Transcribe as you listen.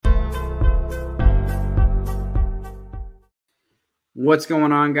What's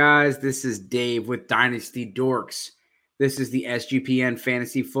going on, guys? This is Dave with Dynasty Dorks. This is the SGPN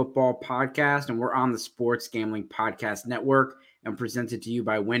Fantasy Football Podcast, and we're on the Sports Gambling Podcast Network and presented to you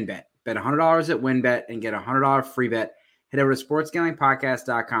by WynnBET. Bet $100 at WynnBET and get a $100 free bet. Head over to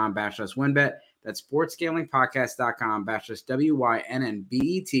sportsgamblingpodcast.com/WynnBET. That's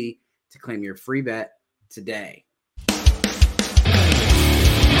sportsgamblingpodcast.com/WYNNBET to claim your free bet today.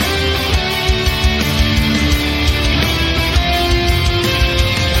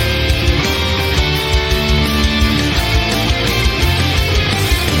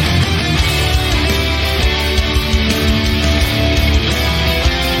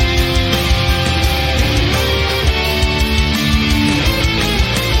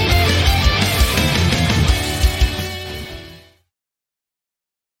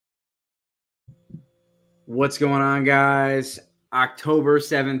 What's going on, guys? October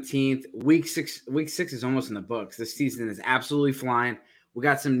 17th, week six is almost in the books. This season is absolutely flying. We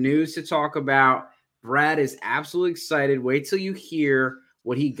got some news to talk about. Brad is absolutely excited. Wait till you hear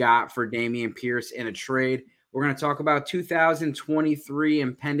what he got for Dameon Pierce in a trade. We're going to talk about 2023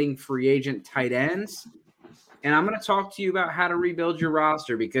 impending free agent tight ends. And I'm going to talk to you about how to rebuild your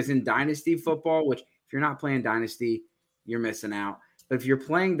roster, because in Dynasty football, which if you're not playing Dynasty, you're missing out. But if you're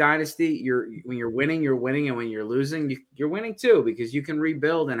playing Dynasty, when you're winning, you're winning. And when you're losing, you're winning too, because you can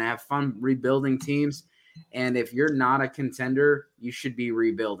rebuild and have fun rebuilding teams. And if you're not a contender, you should be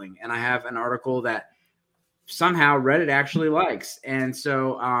rebuilding. And I have an article that somehow Reddit actually likes. And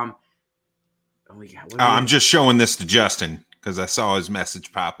so I'm just showing this to Justin because I saw his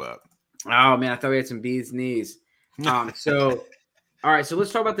message pop up. Oh, man, I thought we had some bees knees. All right, so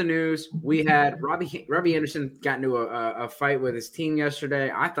let's talk about the news. We had Robbie Anderson got into a fight with his team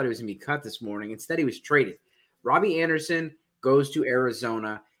yesterday. I thought he was going to be cut this morning. Instead, he was traded. Robbie Anderson goes to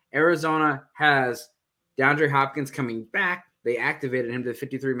Arizona. Arizona has DeAndre Hopkins coming back. They activated him to the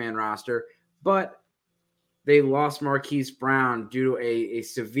 53-man roster, but they lost Marquise Brown due to a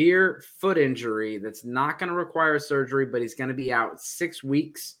severe foot injury that's not going to require surgery, but he's going to be out 6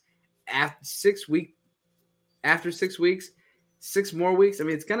 weeks. After 6 weeks. 6 more weeks. I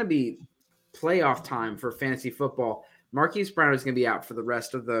mean, it's going to be playoff time for fantasy football. Marquise Brown is going to be out for the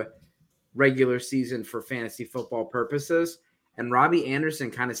rest of the regular season for fantasy football purposes. And Robbie Anderson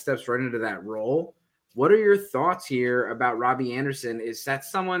kind of steps right into that role. What are your thoughts here about Robbie Anderson? Is that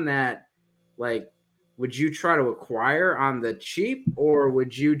someone that, would you try to acquire on the cheap? Or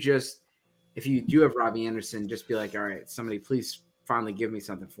would you just, if you do have Robbie Anderson, just be like, all right, somebody please finally give me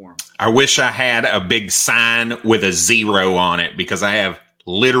something for him? I wish I had a big sign with a 0 on it, because I have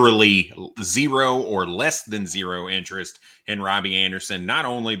literally 0 or less than 0 interest in Robbie Anderson, not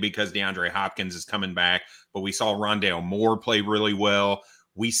only because DeAndre Hopkins is coming back, but we saw Rondale Moore play really well.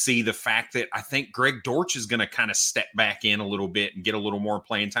 We see the fact that I think Greg Dortch is going to kind of step back in a little bit and get a little more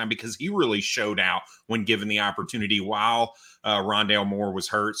playing time, because he really showed out when given the opportunity while Rondale Moore was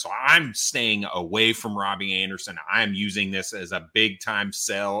hurt. So I'm staying away from Robbie Anderson. I'm using this as a big-time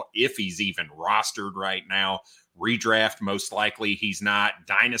sell if he's even rostered right now. Redraft, most likely he's not.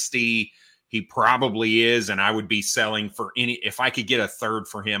 Dynasty, he probably is, and I would be selling for any – if I could get a third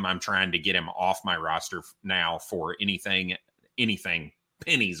for him, I'm trying to get him off my roster now for anything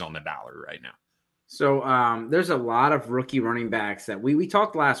pennies on the dollar right now. So there's a lot of rookie running backs that we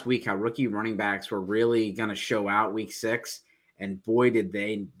talked last week how rookie running backs were really going to show out week 6, and boy did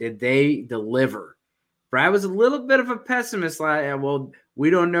they deliver. Brad was a little bit of a pessimist. Well,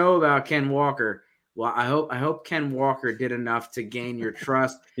 we don't know about Ken Walker. Well, I hope Ken Walker did enough to gain your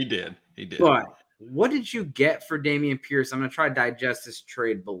trust. He did. But what did you get for Dameon Pierce? I'm going to try to digest this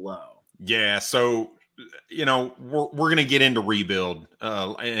trade below. Yeah, so we're going to get into rebuild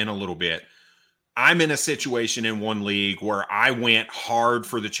in a little bit. I'm in a situation in one league where I went hard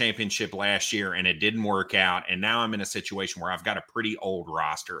for the championship last year and it didn't work out. And now I'm in a situation where I've got a pretty old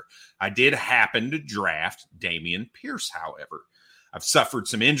roster. I did happen to draft Dameon Pierce, however. I've suffered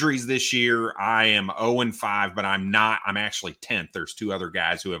some injuries this year. I am 0-5, but I'm actually 10th. There's 2 other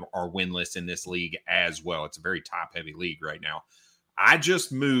guys who are winless in this league as well. It's a very top-heavy league right now. I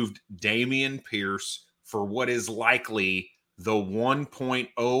just moved Dameon Pierce for what is likely the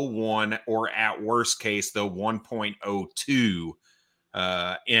 1.01 or at worst case, the 1.02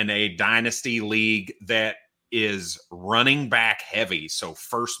 in a dynasty league that is running back heavy. So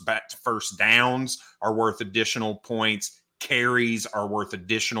first downs are worth additional points. Carries are worth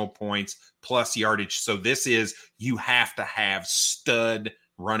additional points plus yardage. So this is, you have to have stud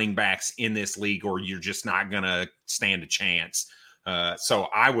running backs in this league or you're just not going to stand a chance. So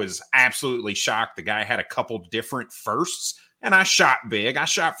I was absolutely shocked. The guy had a couple different firsts And I shot big. I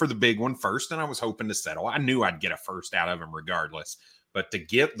shot for the big one first, and I was hoping to settle. I knew I'd get a first out of him regardless. But to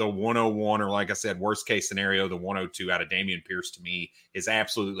get the 101, or like I said, worst case scenario, the 102 out of Dameon Pierce to me is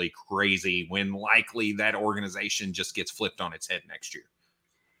absolutely crazy when likely that organization just gets flipped on its head next year.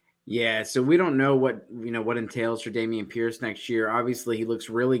 Yeah, so we don't know what entails for Dameon Pierce next year. Obviously, he looks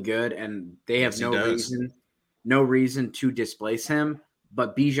really good, and they have no reason to displace him.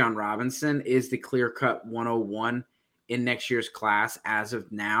 But Bijan Robinson is the clear-cut 101 in next year's class as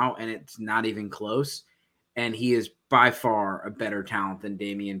of now, and it's not even close. And he is by far a better talent than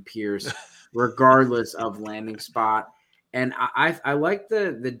Dameon Pierce, regardless of landing spot. And I like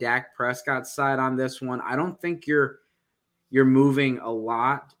the Dak Prescott side on this one. I don't think you're moving a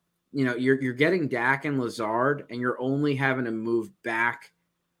lot. You're getting Dak and Lazard, and you're only having to move back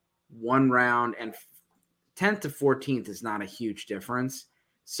one round, and 10th to 14th is not a huge difference.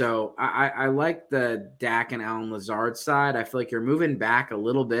 So I like the Dak and Allen Lazard side. I feel like you're moving back a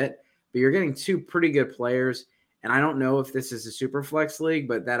little bit, but you're getting two pretty good players. And I don't know if this is a super flex league,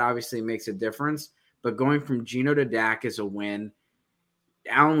 but that obviously makes a difference. But going from Geno to Dak is a win.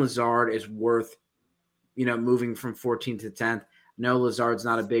 Allen Lazard is worth, moving from 14th to 10th. No, Lazard's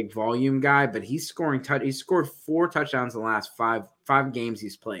not a big volume guy, but he's scoring. He scored 4 touchdowns in the last five games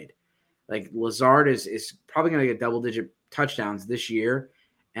he's played. Like Lazard is probably going to get double-digit touchdowns this year,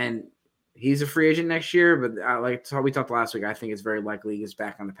 and he's a free agent next year. But like we talked last week, I think it's very likely he gets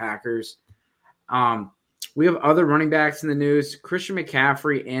back on the Packers. We have other running backs in the news. Christian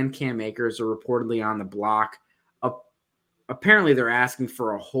McCaffrey and Cam Akers are reportedly on the block. Apparently, they're asking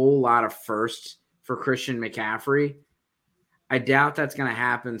for a whole lot of firsts for Christian McCaffrey. I doubt that's going to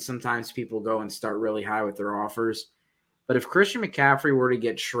happen. Sometimes people go and start really high with their offers. But if Christian McCaffrey were to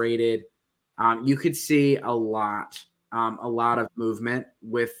get traded, you could see a lot of movement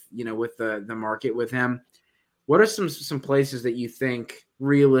with the market with him. What are some places that you think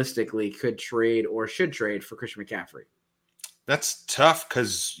realistically could trade or should trade for Christian McCaffrey? That's tough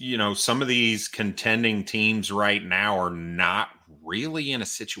because, some of these contending teams right now are not really in a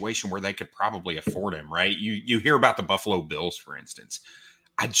situation where they could probably afford him, right? You hear about the Buffalo Bills, for instance.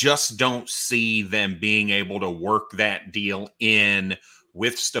 I just don't see them being able to work that deal in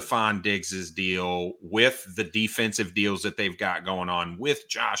with Stephon Diggs's deal, with the defensive deals that they've got going on, with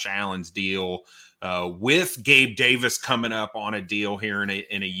Josh Allen's deal, with Gabe Davis coming up on a deal here in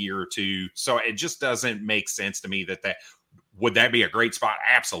a year or two. So it just doesn't make sense to me that would that be a great spot?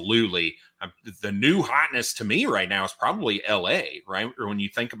 Absolutely. The new hotness to me right now is probably LA, right? Or when you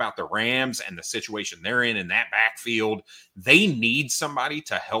think about the Rams and the situation they're in that backfield, they need somebody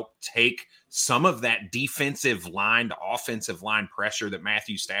to help take some of that defensive line to offensive line pressure that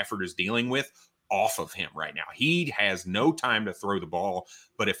Matthew Stafford is dealing with off of him right now. He has no time to throw the ball,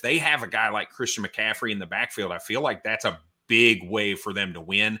 but if they have a guy like Christian McCaffrey in the backfield, I feel like that's a big way for them to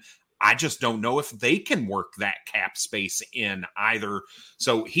win. I just don't know if they can work that cap space in either.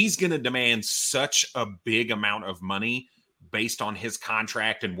 So he's going to demand such a big amount of money based on his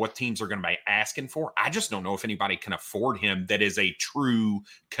contract and what teams are going to be asking for. I just don't know if anybody can afford him that is a true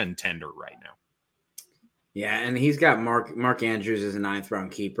contender right now. Yeah, and he's got Mark Andrews as a 9th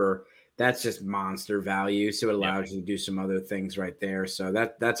round keeper. That's just monster value. So it allows you to do some other things right there. So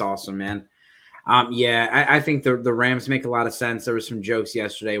that's awesome, man. I think the Rams make a lot of sense. There were some jokes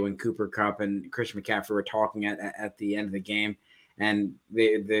yesterday when Cooper Kupp and Christian McCaffrey were talking at the end of the game, and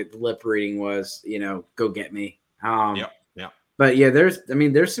the lip reading was, go get me. But yeah,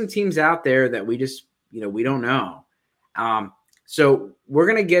 there's some teams out there that we just, we don't know. So we're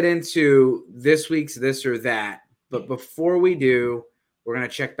going to get into this week's this or that. But before we do, we're going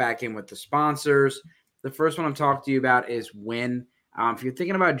to check back in with the sponsors. The first one I'm talking to you about is Win. If you're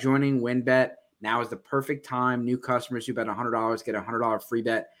thinking about joining WinBet, now is the perfect time. New customers who bet $100 get a $100 free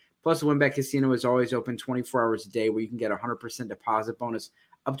bet. Plus, WinBet Casino is always open 24 hours a day where you can get a 100% deposit bonus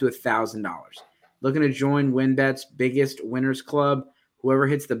up to $1,000. Looking to join WinBet's biggest winners club? Whoever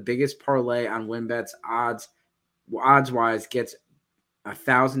hits the biggest parlay on WinBet's odds-wise gets a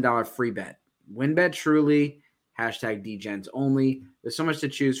 $1,000 free bet. WinBet truly, #DGens only. There's so much to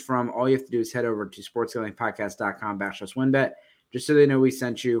choose from. All you have to do is head over to sportsgamblingpodcast.com/WinBet just so they know we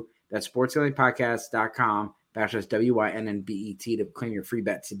sent you. That's sportsgamblingpodcast.com/WYNNBET to claim your free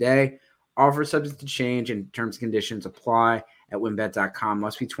bet today. Offer subject to change and terms and conditions apply at winbet.com.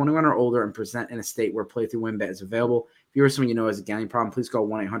 Must be 21 or older and present in a state where playthrough WinBet is available. If you or someone you know has a gambling problem, please call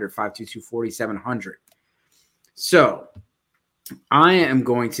 1-800-522-4700. So I am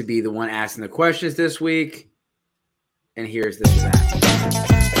going to be the one asking the questions this week. And here's this or that.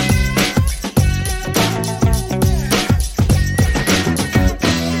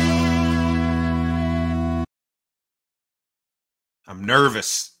 I'm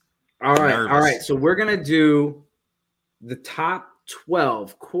nervous. All right. So we're going to do the top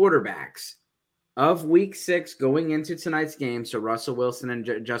 12 quarterbacks of week 6 going into tonight's game. So Russell Wilson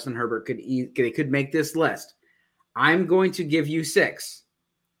and Justin Herbert could make this list. I'm going to give you 6.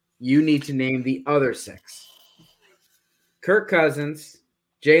 You need to name the other 6. Kirk Cousins,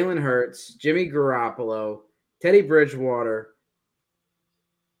 Jalen Hurts, Jimmy Garoppolo, Teddy Bridgewater,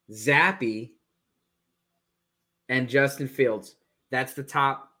 Zappy, and Justin Fields. That's the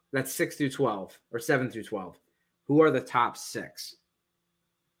top. That's 6 through 12 or 7 through 12. Who are the top 6?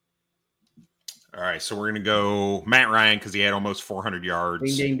 All right, so we're going to go Matt Ryan because he had almost 400 yards.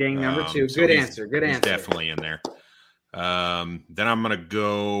 Ding, ding, ding. Number 2. So good answer. He's definitely in there. Then I'm going to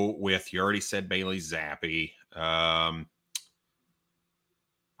go with, you already said Bailey Zappi. I'm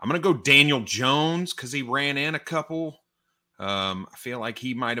going to go Daniel Jones because he ran in a couple. I feel like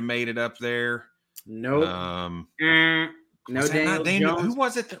he might have made it up there. Nope. No, Daniel Jones. Who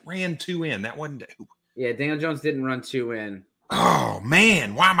was it that ran 2 in? That wasn't. Yeah, Daniel Jones didn't run 2 in. Oh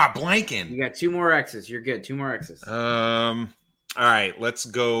man, why am I blanking? You got 2 more X's. You're good. 2 more X's. All right, let's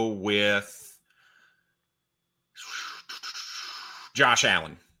go with Josh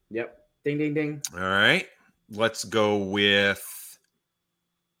Allen. Yep. Ding, ding, ding. All right, let's go with.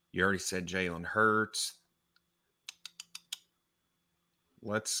 You already said Jalen Hurts.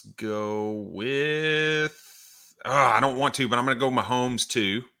 Let's go with. Oh, I don't want to, but I'm going to go Mahomes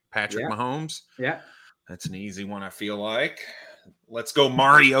too. Patrick Mahomes. Yeah. That's an easy one, I feel like. Let's go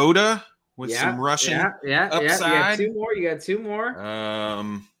Mariota with some rushing upside. Yeah. You got 2 more.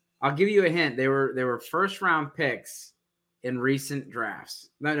 I'll give you a hint. They were first-round picks in recent drafts.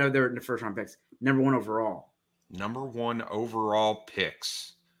 No, they were in the first-round picks. Number 1 overall. Number 1 overall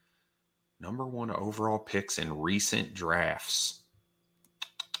picks. Number 1 overall picks in recent drafts.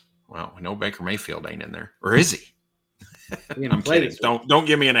 Well, I know Baker Mayfield ain't in there. Or is he? I'm kidding. Don't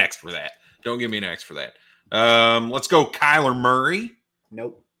give me an X for that. Don't give me an X for that. Let's go Kyler Murray.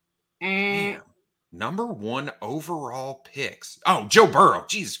 Nope. Damn. Number 1 overall picks. Oh, Joe Burrow.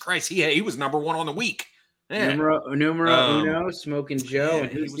 Jesus Christ. He was number 1 on the week. Yeah. Numero uno, Smoking Joe. Yeah,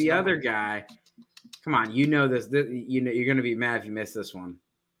 and who's the other guy? Come on, you know this. You know you're going to be mad if you miss this one.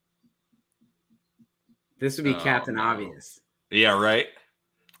 This would be Captain Obvious. Yeah, right.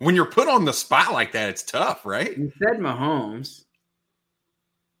 When you're put on the spot like that, it's tough, right? You said Mahomes.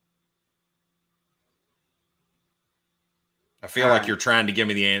 I feel like you're trying to give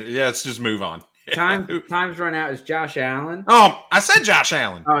me the answer. Yeah, let's just move on. Time's run out. Is Josh Allen? Oh, I said Josh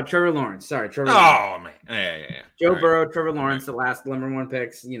Allen. Oh, Trevor Lawrence. Sorry, Trevor Lawrence. Man. Yeah. Joe Burrow, Trevor Lawrence, the last number 1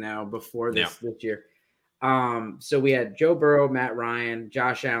 picks, before this year. So we had Joe Burrow, Matt Ryan,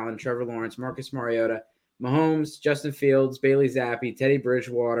 Josh Allen, Trevor Lawrence, Marcus Mariota, Mahomes, Justin Fields, Bailey Zappi, Teddy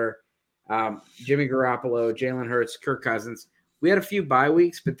Bridgewater, Jimmy Garoppolo, Jalen Hurts, Kirk Cousins. We had a few bye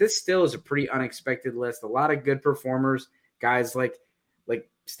weeks, but this still is a pretty unexpected list. A lot of good performers. Guys like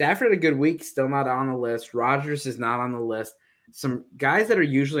Stafford had a good week, still not on the list. Rodgers is not on the list. Some guys that are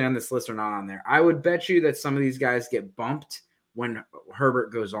usually on this list are not on there. I would bet you that some of these guys get bumped when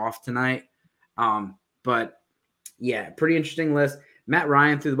Herbert goes off tonight. But yeah, pretty interesting list. Matt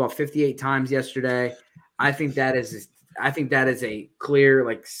Ryan threw the ball 58 times yesterday. I think that is a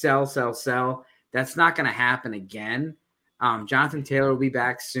clear sell. That's not going to happen again. Jonathan Taylor will be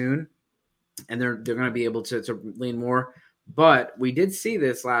back soon, and they're going to be able to lean more. But we did see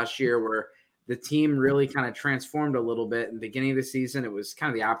this last year where the team really kind of transformed a little bit. In the beginning of the season, it was kind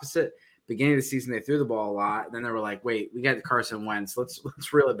of the opposite. Beginning of the season, they threw the ball a lot. And then they were like, wait, we got Carson Wentz. Let's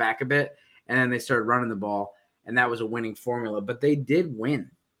reel it back a bit. And then they started running the ball, and that was a winning formula. But they did win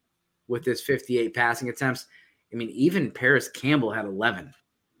with this 58 passing attempts. I mean, even Paris Campbell had 11.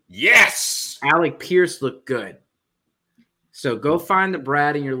 Yes! Alec Pierce looked good. So go find the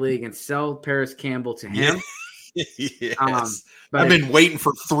Brad in your league and sell Paris Campbell to him. Yes. I've been waiting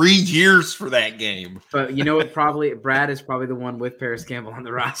for 3 years for that game. But you know what? Brad is probably the one with Paris Campbell on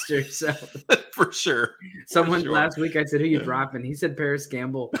the roster. So for sure. Last week I said, who you dropping? He said Paris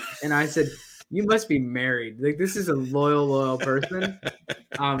Campbell. And I said, you must be married. Like, this is a loyal person.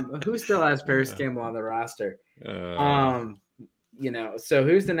 Who still has Paris Campbell on the roster? So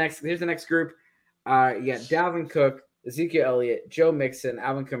here's the next group. You got Dalvin Cook, Ezekiel Elliott, Joe Mixon,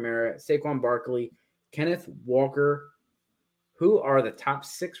 Alvin Kamara, Saquon Barkley, Kenneth Walker. Who are the top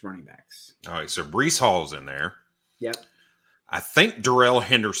 6 running backs? All right, so Breece Hall's in there. Yep. I think Darrell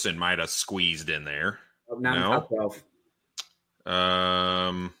Henderson might have squeezed in there. Not in top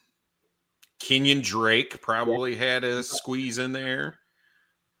 12. Kenyon Drake probably had a squeeze in there.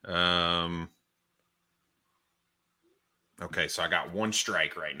 Okay, so I got one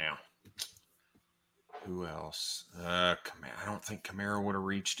strike right now. Who else? I don't think Kamara would have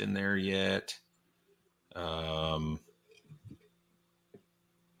reached in there yet.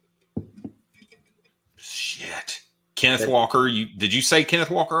 Shit. Kenneth Walker. Did you say Kenneth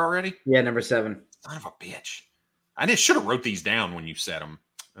Walker already? Yeah, number 7. Son of a bitch. I just should have wrote these down when you said them.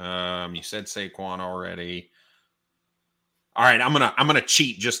 You said Saquon already. All right, I'm gonna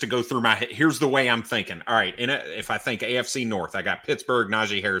cheat just to go through my head. Here's the way I'm thinking. All right, if I think AFC North, I got Pittsburgh.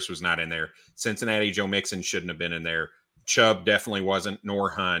 Najee Harris was not in there. Cincinnati, Joe Mixon shouldn't have been in there. Chubb definitely wasn't, nor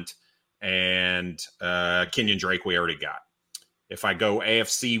Hunt. And Kenyon Drake we already got. If I go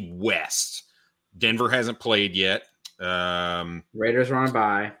AFC West, Denver hasn't played yet. Raiders are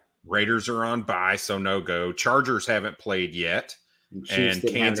on bye. So no go. Chargers haven't played yet. And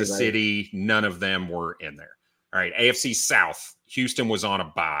Kansas City, none of them were in there. All right, AFC South, Houston was on a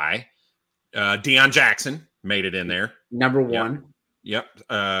bye. Deion Jackson made it in there. Number 1. Yep.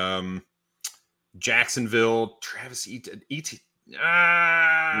 Jacksonville, Travis Etienne.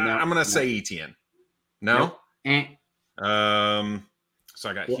 I'm going to say Etienne. No? Nope. So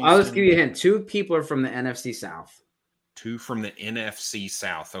I got Houston. I'll just give you a hint. 2 people are from the NFC South. 2 from the NFC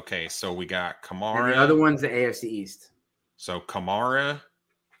South. Okay, so we got Kamara. And the other one's the AFC East. So Kamara,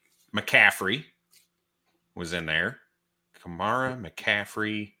 McCaffrey was in there. Kamara,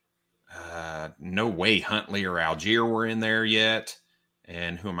 McCaffrey. No way Huntley or Algier were in there yet.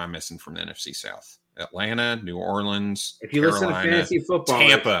 And who am I missing from the NFC South? Atlanta, New Orleans, if you Carolina, listen to fantasy football,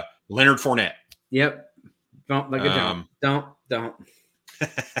 Tampa, Leonard Fournette. Yep. Don't like a don't.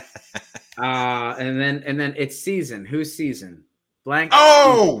 And then it's season. Whose season? Blank.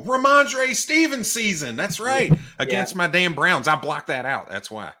 Oh, Ramondre Stevens season. That's right. Against my damn Browns. I blocked that out. That's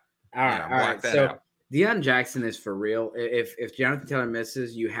why. All right. So Deion Jackson is for real. If Jonathan Taylor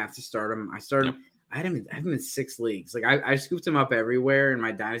misses, you have to start him. I started him. I had him in 6 leagues. Like I scooped him up everywhere in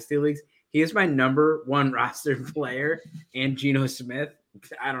my dynasty leagues. He is my number 1 roster player, and Geno Smith.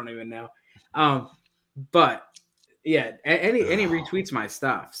 I don't even know. But yeah, and he retweets my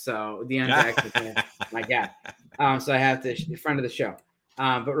stuff. So Deion Jackson, my guy. So I have to friend of the show.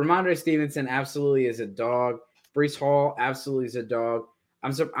 But Ramondre Stevenson absolutely is a dog. Breece Hall absolutely is a dog.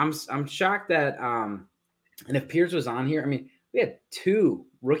 I'm shocked that and if Pierce was on here, I mean, we had 2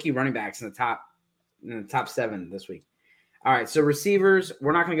 rookie running backs in the top 7 this week. All right, so receivers,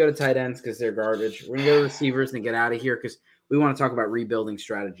 we're not going to go to tight ends because they're garbage. We're going to go to receivers and get out of here because we want to talk about rebuilding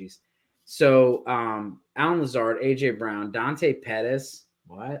strategies. So Alan Lazard, AJ Brown, Dante Pettis,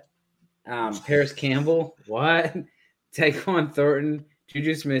 what? Paris Campbell, what? Tyquan Thornton,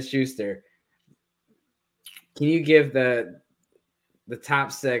 Juju Smith-Schuster. Can you give the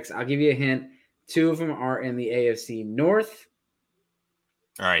top 6? I'll give you a hint. 2 of them are in the AFC North.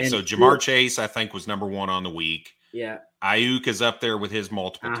 All right, so Jamar Chase, I think, was number 1 on the week. Yeah. Ayuk is up there with his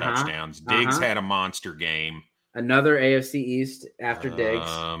multiple touchdowns. Diggs had a monster game. Another AFC East after Diggs.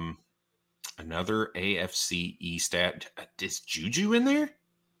 Another AFC East. Is Juju in there?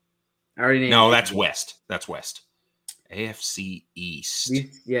 I already named No, that's West. That's West. AFC East.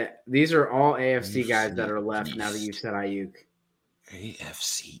 These are all AFC guys that are left now that you've said Ayuk.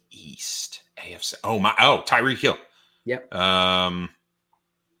 AFC East. Tyreek Hill. Yep.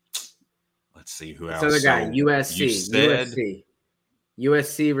 Let's see who else. This other guy,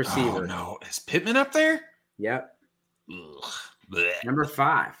 USC receiver. Oh, no. Is Pittman up there? Yep. Ugh, Number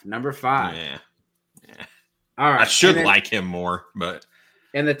 5. Yeah. All right. I should like him more, but.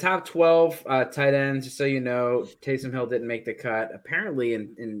 In the top 12 tight ends, just so you know, Taysom Hill didn't make the cut. Apparently,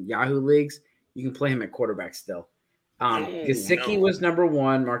 in Yahoo leagues, you can play him at quarterback still. Gesicki was number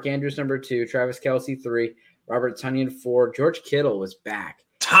 1, Mark Andrews number 2, Travis Kelce 3, Robert Tonyan 4, George Kittle was back.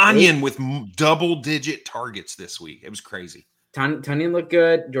 Tonyan with double-digit targets this week. It was crazy. Tonyan looked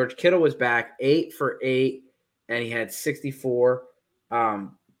good. George Kittle was back, 8 for 8, and he had 64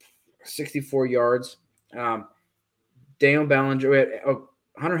 yards. Daniel Bellinger,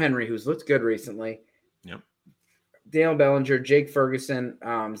 Hunter Henry, who's looked good recently. Yep. Daniel Bellinger, Jake Ferguson,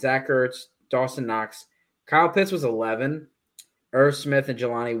 Zach Ertz, Dawson Knox. Kyle Pitts was 11. Irv Smith and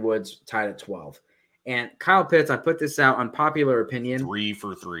Jelani Woods tied at 12. And Kyle Pitts, I put this out, unpopular opinion. 3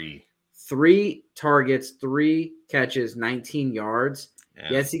 for 3. 3 targets, 3 catches, 19 yards. Yeah.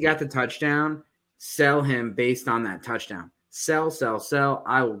 Yes, he got the touchdown. Sell him based on that touchdown. Sell.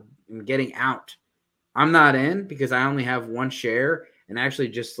 I'm getting out. I'm not in because I only have 1 share and actually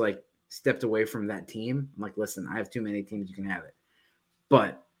just stepped away from that team. I'm like, listen, I have too many teams. You can have it.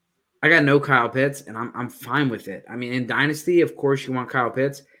 But I got no Kyle Pitts, and I'm fine with it. I mean, in Dynasty, of course, you want Kyle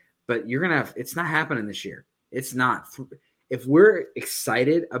Pitts, but you're going to have – it's not happening this year. It's not. If we're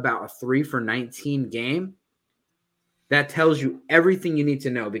excited about a 3 for 19 game, That tells you everything you need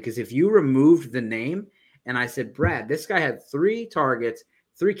to know, because if you removed the name and I said, Brad, this guy had 3 targets,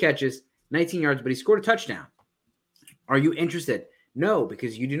 3 catches, 19 yards, but he scored a touchdown. Are you interested? No,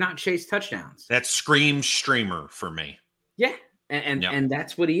 because you do not chase touchdowns. That screams streamer for me. Yeah. And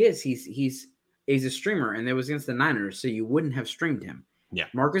that's what he is. He's a streamer, and it was against the Niners, so you wouldn't have streamed him. Yeah.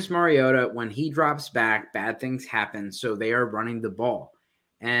 Marcus Mariota, when he drops back, bad things happen, so they are running the ball.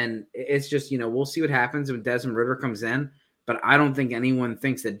 And it's just, we'll see what happens when Desmond Ridder comes in, but I don't think anyone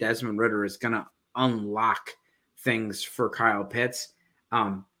thinks that Desmond Ridder is going to unlock things for Kyle Pitts.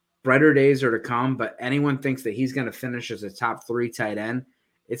 Brighter days are to come, but anyone thinks that he's going to finish as a top 3 tight end,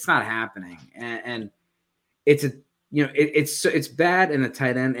 it's not happening. And it's it's bad in the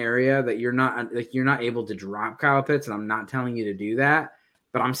tight end area that you're not able to drop Kyle Pitts, and I'm not telling you to do that,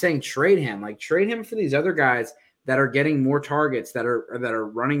 but I'm saying trade him for these other guys that are getting more targets, that are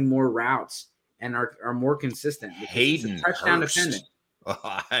running more routes and are more consistent. Hayden touchdown Hurst. dependent.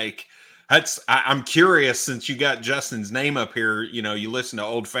 I'm curious, since you got Justin's name up here, you listen to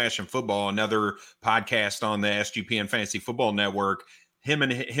Old Fashioned Football, another podcast on the SGPN Fantasy Football Network. Him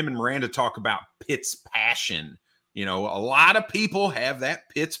and Miranda talk about Pitt's passion. A lot of people have that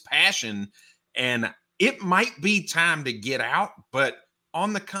Pitt's passion, and it might be time to get out. But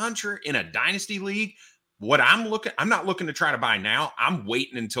on the contrary, in a dynasty league, I'm not looking to try to buy now. I'm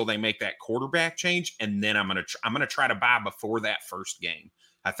waiting until they make that quarterback change, and then I'm gonna try to buy before that first game.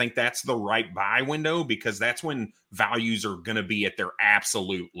 I think that's the right buy window, because that's when values are going to be at their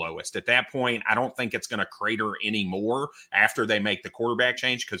absolute lowest. At that point, I don't think it's going to crater anymore after they make the quarterback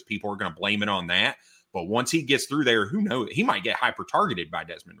change, because people are going to blame it on that. But once he gets through there, who knows? He might get hyper targeted by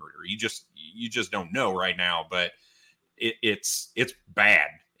Desmond Ridder. You just don't know right now. But it's bad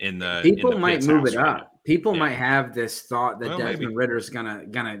in the people in the might Pitts move house it right up. now. People might have this thought that Desmond Ridder is gonna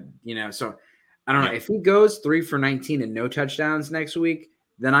So I don't know if he goes 3 for 19 and no touchdowns next week,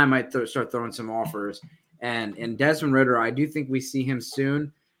 then I might start throwing some offers. And Desmond Ridder, I do think we see him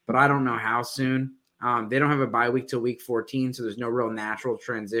soon, but I don't know how soon. They don't have a bye week till week 14, so there's no real natural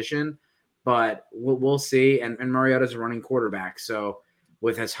transition. But we'll see. And Mariota's a running quarterback, so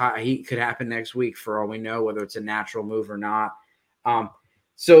with as high, he could happen next week for all we know, whether it's a natural move or not.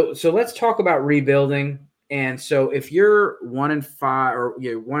 So let's talk about rebuilding. And so if you're 1-5 or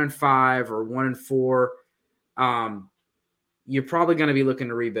 1-5 or 1-4, you're probably going to be looking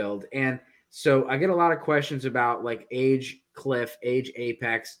to rebuild. And so I get a lot of questions about like age cliff, age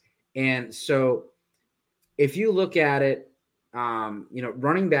apex. And so if you look at it,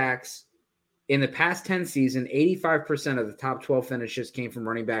 running backs in the past 10 seasons, 85% of the top 12 finishes came from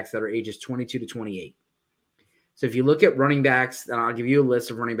running backs that are ages 22 to 28. So if you look at running backs, and I'll give you a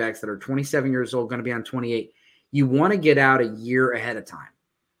list of running backs that are 27 years old, going to be on 28, you want to get out a year ahead of time.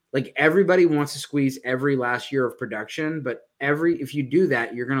 Like everybody wants to squeeze every last year of production, but if you do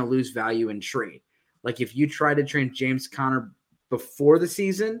that, you're going to lose value in trade. Like if you try to trade James Conner before the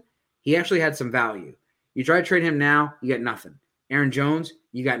season, he actually had some value. You try to trade him now, you get nothing. Aaron Jones,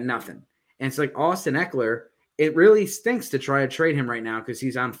 you got nothing. And it's like Austin Eckler, it really stinks to try to trade him right now because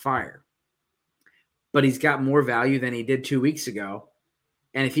he's on fire. But he's got more value than he did 2 weeks ago.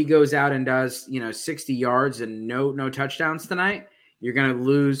 And if he goes out and does, 60 yards and no touchdowns tonight, you're going to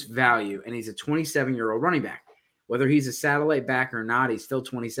lose value. And he's a 27-year-old running back. Whether he's a satellite back or not, he's still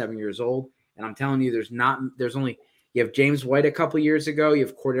 27 years old. And I'm telling you, you have James White a couple years ago. You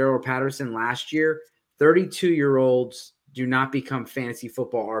have Cordero Patterson last year. 32-year-olds do not become fantasy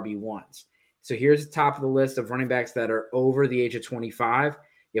football RB1s. So here's the top of the list of running backs that are over the age of 25.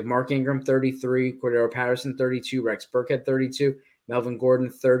 You have Mark Ingram, 33, Cordero Patterson, 32, Rex Burkhead, 32, Melvin Gordon,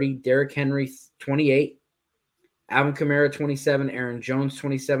 30, Derrick Henry, 28, Alvin Kamara, 27, Aaron Jones,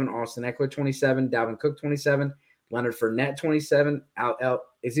 27, Austin Eckler, 27, Dalvin Cook, 27, Leonard Fournette, 27,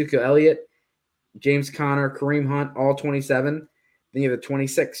 Ezekiel Elliott, James Conner, Kareem Hunt, all 27. Then you have the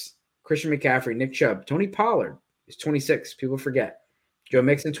 26, Christian McCaffrey, Nick Chubb, Tony Pollard is 26. People forget. Joe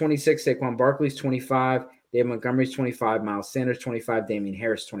Mixon, 26, Saquon Barkley's 25, David Montgomery's 25, Miles Sanders, 25, Damian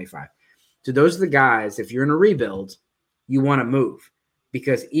Harris, 25. So those are the guys, if you're in a rebuild, you want to move.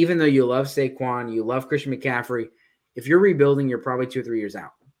 Because even though you love Saquon, you love Christian McCaffrey, if you're rebuilding, you're probably 2 or 3 years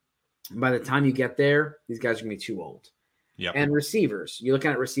out. And by the time you get there, these guys are going to be too old. Yep. And receivers, you're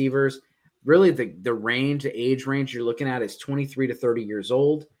looking at receivers, really the range, the age range you're looking at is 23 to 30 years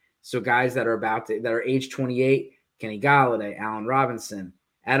old. So guys that are age 28, Kenny Galladay, Allen Robinson,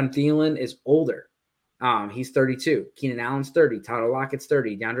 Adam Thielen is older. He's 32. Keenan Allen's 30. Tyler Lockett's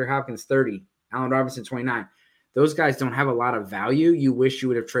 30. DeAndre Hopkins 30. Allen Robinson 29. Those guys don't have a lot of value. You wish you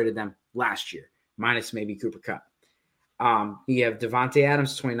would have traded them last year, minus maybe Cooper Kupp. You have Devontae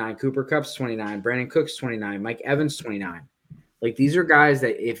Adams, 29, Cooper Kupp's 29, Brandon Cooks, 29, Mike Evans, 29. Like, these are guys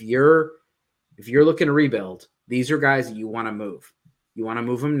that if you're looking to rebuild, these are guys that you want to move. You want to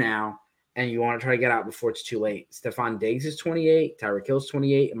move them now, and you want to try to get out before it's too late. Stephon Diggs is 28, Tyreek Hill's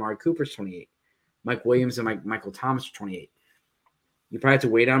 28, Amari Cooper's 28, Mike Williams and Michael Thomas are 28. You probably have to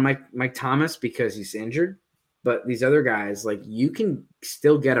wait on Mike Thomas because he's injured, but these other guys, like, you can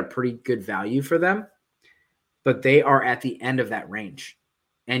still get a pretty good value for them, but they are at the end of that range,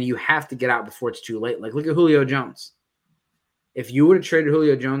 and you have to get out before it's too late. Like, look at Julio Jones. If you would have traded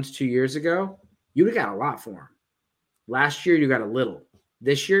Julio Jones 2 years ago, you would have got a lot for him. Last year, you got a little.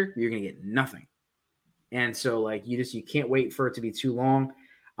 This year, you're going to get nothing. And so, like, you can't wait for it to be too long.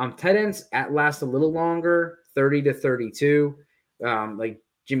 Tight ends last a little longer, 30 to 32, like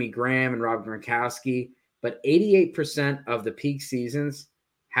Jimmy Graham and Rob Gronkowski. But 88% of the peak seasons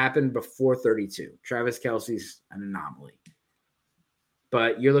happened before 32. Travis Kelce's an anomaly.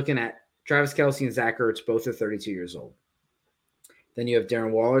 But you're looking at Travis Kelce and Zach Ertz, both are 32 years old. Then you have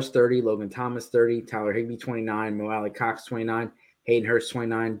Darren Waller's 30, Logan Thomas 30, Tyler Higbee 29, Mo Alley Cox 29, Hayden Hurst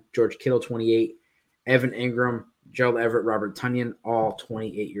 29, George Kittle 28, Evan Ingram, Gerald Everett, Robert Tonyan, all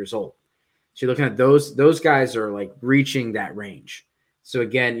 28 years old. So you're looking at those guys are like reaching that range. So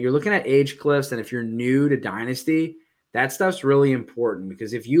again, you're looking at age cliffs, and if you're new to Dynasty, that stuff's really important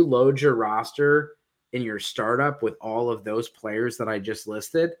because if you load your roster in your startup with all of those players that I just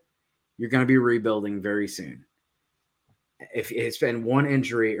listed, you're going to be rebuilding very soon. If it's been one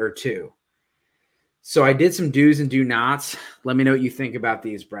injury or two. So I did some do's and do nots. Let me know what you think about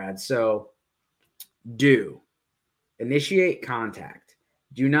these, Brad. So initiate contact.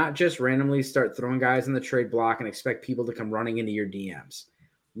 Do not just randomly start throwing guys in the trade block and expect people to come running into your DMs.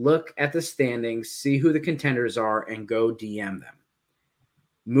 Look at the standings, see who the contenders are, and go DM them.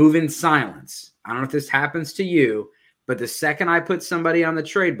 Move in silence. I don't know if this happens to you, but the second I put somebody on the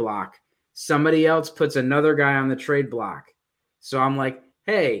trade block, somebody else puts another guy on the trade block. So I'm like,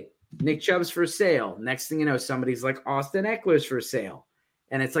 hey, Nick Chubb's for sale. Next thing you know, somebody's like, Austin Eckler's for sale.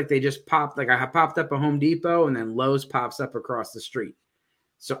 And it's like they just popped, like I popped up a Home Depot and then Lowe's pops up across the street.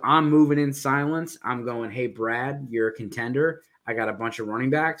 So I'm moving in silence. I'm going, hey, Brad, you're a contender. I got a bunch of running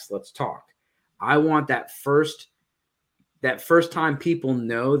backs. Let's talk. I want that first time people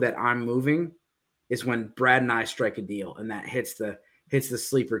know that I'm moving is when Brad and I strike a deal and that hits the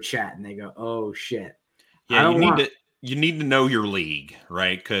sleeper chat and they go, oh shit. Yeah, you need to know your league,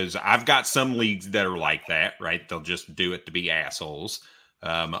 right? Because I've got some leagues that are like that, right? They'll just do it to be assholes.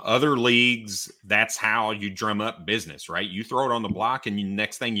 Other leagues, that's how you drum up business, right? You throw it on the block and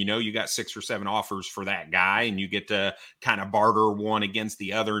next thing you know, you got 6 or 7 offers for that guy and you get to kind of barter one against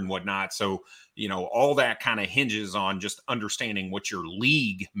the other and whatnot. So, all that kind of hinges on just understanding what your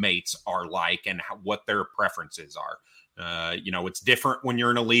league mates are like and what their preferences are. It's different when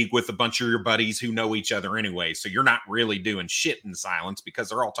you're in a league with a bunch of your buddies who know each other anyway. So you're not really doing shit in silence because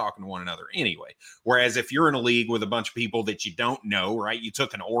they're all talking to one another anyway. Whereas if you're in a league with a bunch of people that you don't know, right? You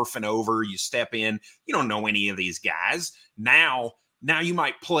took an orphan over, you step in, you don't know any of these guys. Now you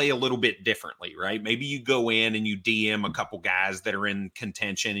might play a little bit differently, right? Maybe you go in and you DM a couple guys that are in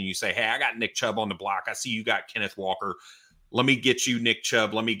contention and you say, hey, I got Nick Chubb on the block. I see you got Kenneth Walker. Let me get you Nick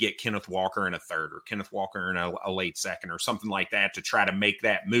Chubb. Let me get Kenneth Walker in a third or Kenneth Walker in a late second or something like that to try to make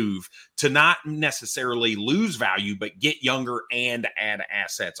that move to not necessarily lose value, but get younger and add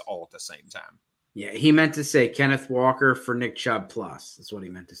assets all at the same time. Yeah, he meant to say Kenneth Walker for Nick Chubb plus. That's what he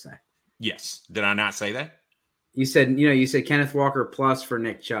meant to say. Yes. Did I not say that? You said Kenneth Walker plus for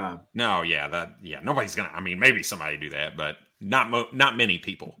Nick Chubb. No, nobody's going to, maybe somebody do that, but not many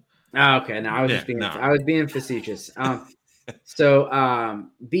people. Oh, okay. No, I was being facetious. So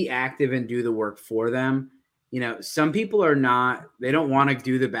be active and do the work for them. Some people are not, they don't want to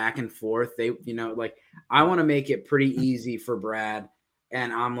do the back and forth. They, I want to make it pretty easy for Brad.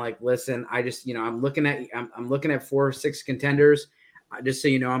 And I'm like, listen, I just, I'm looking at 4 or 6 contenders. Just so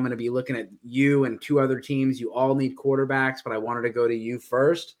you know, I'm going to be looking at you and 2 other teams. You all need quarterbacks, but I wanted to go to you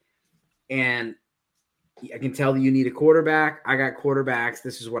first. And I can tell that you need a quarterback. I got quarterbacks.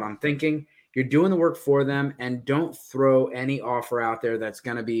 This is what I'm thinking. You're doing the work for them, and don't throw any offer out there that's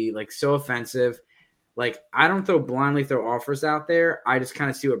going to be like so offensive. Like, I don't blindly throw offers out there. I just kind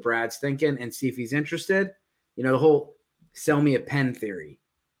of see what Brad's thinking and see if he's interested. The whole sell me a pen theory.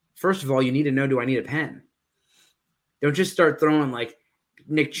 First of all, you need to know, do I need a pen? Don't just start throwing like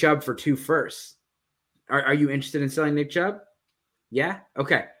Nick Chubb for 2 firsts. Are you interested in selling Nick Chubb? Yeah?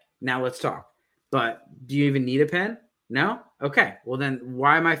 Okay. Now let's talk. But do you even need a pen? No? Okay. Well, then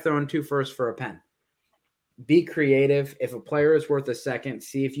why am I throwing 2 firsts for a pen? Be creative. If a player is worth a second,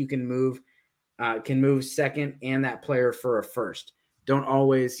 see if you can move can move second and that player for a first. Don't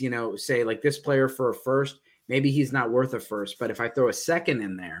always, say like this player for a first. Maybe he's not worth a first, but if I throw a second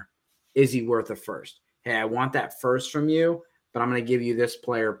in there, is he worth a first? Hey, I want that first from you, but I'm going to give you this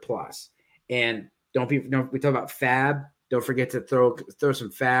player plus. And we talk about fab. Don't forget to throw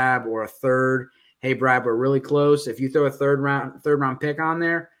some fab or a third. Hey, Brad, we're really close. If you throw a third round pick on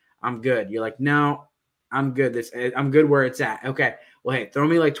there, I'm good. You're like, no, I'm good. I'm good where it's at. Okay. Well, hey, throw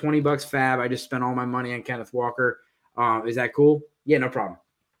me like $20 fab. I just spent all my money on Kenneth Walker. Is that cool? Yeah, no problem.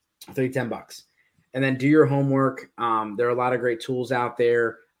 I'll throw you $10. And then do your homework. There are a lot of great tools out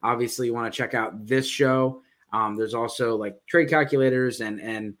there. Obviously, you want to check out this show. There's also like trade calculators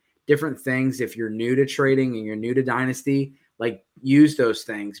and different things. If you're new to trading and you're new to Dynasty, like use those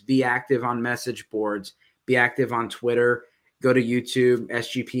things. Be active on message boards. Be active on Twitter. Go to YouTube,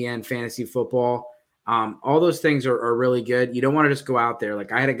 SGPN Fantasy Football. All those things are really good. You don't want to just go out there.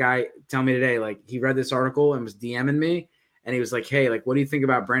 Like I had a guy tell me today, like he read this article and was DMing me. And he was like, hey, like, what do you think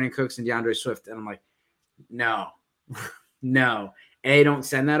about Brandon Cooks and DeAndre Swift? And I'm like, no, no. A, don't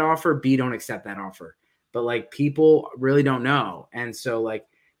send that offer. B, don't accept that offer. But like people really don't know. And so like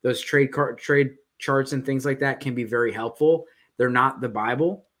those trade charts and things like that can be very helpful. They're not the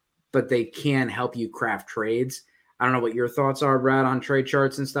Bible, but they can help you craft trades. I don't know what your thoughts are, Brad, on trade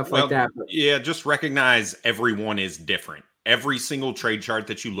charts and stuff like that. But yeah, just recognize everyone is different. Every single trade chart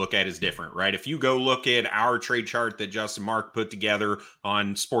that you look at is different, right? If you go look at our trade chart that Justin Mark put together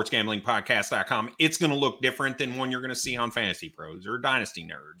on sportsgamblingpodcast.com, it's going to look different than one you're going to see on Fantasy Pros or Dynasty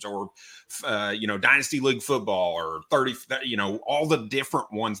Nerds or, Dynasty League Football or 30, all the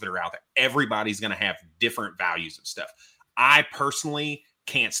different ones that are out there. Everybody's going to have different values of stuff. I personally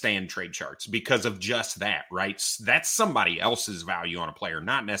can't stand trade charts because of just that, right? That's somebody else's value on a player,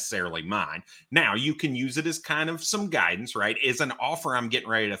 not necessarily mine. Now, you can use it as kind of some guidance, right? Is an offer I'm getting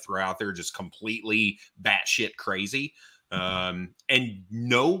ready to throw out there just completely batshit crazy? And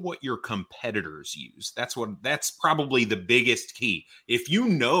know what your competitors use. That's probably the biggest key. If you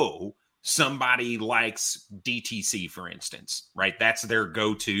know somebody likes DTC, for instance, right? That's their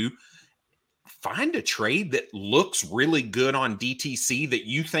go-to. Find a trade that looks really good on DTC that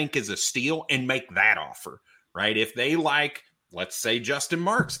you think is a steal and make that offer, right? If they like, let's say Justin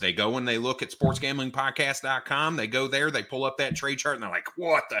Marks, they go and they look at sportsgamblingpodcast.com. They go there, they pull up that trade chart and they're like,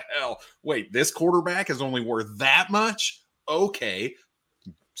 what the hell? Wait, this quarterback is only worth that much? Okay.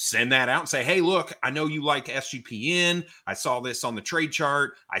 Send that out and say, hey, look, I know you like SGPN. I saw this on the trade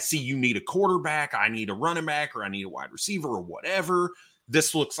chart. I see you need a quarterback. I need a running back or I need a wide receiver or whatever.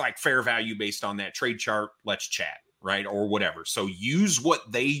 This looks like fair value based on that trade chart. Let's chat, right? Or whatever. So use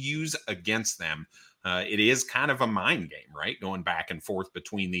what they use against them. It is kind of a mind game, right? Going back and forth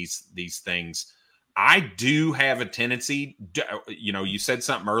between these things. I do have a tendency, you said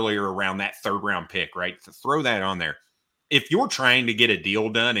something earlier around that third round pick, right? To throw that on there. If you're trying to get a deal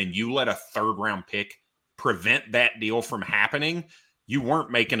done and you let a third round pick prevent that deal from happening, you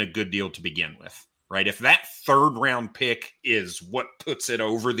weren't making a good deal to begin with. Right. If that third round pick is what puts it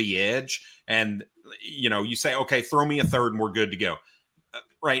over the edge and, you say, OK, throw me a third and we're good to go.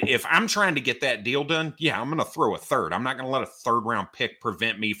 Right. If I'm trying to get that deal done, yeah, I'm going to throw a third. I'm not going to let a third round pick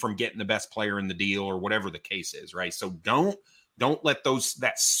prevent me from getting the best player in the deal or whatever the case is. Right. So don't let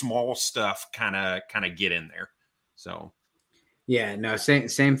that small stuff kind of get in there. So. Yeah, no,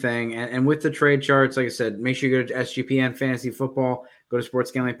 same thing. And with the trade charts, like I said, make sure you go to SGPN Fantasy Football, go to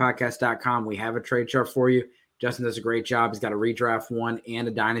sportsgamblingpodcast.com. We have a trade chart for you. Justin does a great job. He's got a redraft one and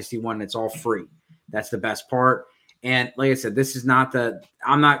a dynasty one, and it's all free. That's the best part. And like I said, this is not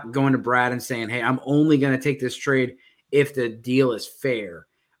I'm not going to Brad and saying, hey, I'm only going to take this trade if the deal is fair.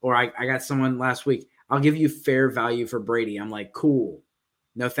 Or I got someone last week, I'll give you fair value for Brady. I'm like, cool.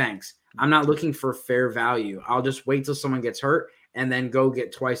 No, thanks. I'm not looking for fair value. I'll just wait till someone gets hurt and then go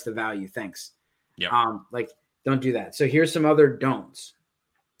get twice the value. Thanks. Yeah. Don't do that. So here's some other don'ts.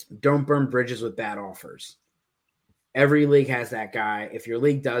 Don't burn bridges with bad offers. Every league has that guy. If your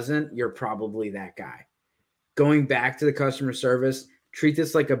league doesn't, you're probably that guy. Going back to the customer service, treat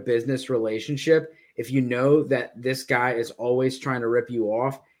this like a business relationship. If you know that this guy is always trying to rip you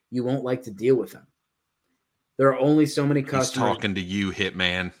off, you won't like to deal with him. There are only so many customers. He's talking to you,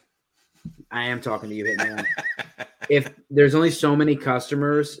 Hitman. I am talking to you, Hitman. If there's only so many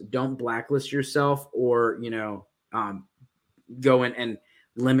customers, don't blacklist yourself or, go in and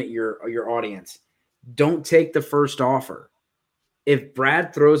limit your audience. Don't take the first offer. If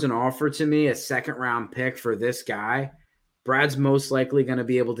Brad throws an offer to me, a second round pick for this guy, Brad's most likely going to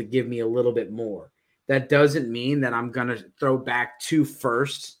be able to give me a little bit more. That doesn't mean that I'm going to throw back 2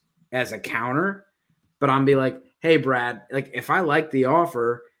 firsts as a counter, but I'm be like, hey, Brad, like if I like the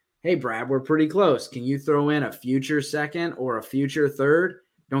offer, hey, Brad, we're pretty close. Can you throw in a future second or a future third?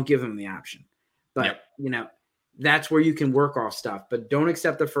 Don't give them the option. But, that's where you can work off stuff. But don't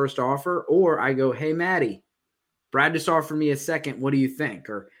accept the first offer. Or I go, hey, Maddie, Brad just offered me a second. What do you think?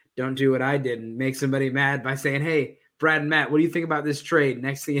 Or don't do what I did and make somebody mad by saying, hey, Brad and Matt, what do you think about this trade?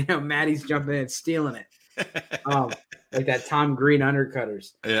 Next thing you know, Maddie's jumping in and stealing it. Like that Tom Green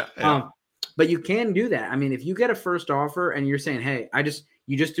undercutters. Yeah. But you can do that. I mean, if you get a first offer and you're saying, hey,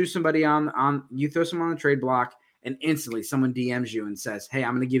 you just threw somebody you throw someone on the trade block and instantly someone DMs you and says, hey,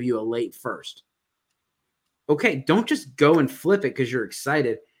 I'm going to give you a late first. Okay, don't just go and flip it because you're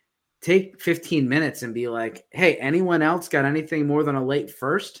excited. Take 15 minutes and be like, hey, anyone else got anything more than a late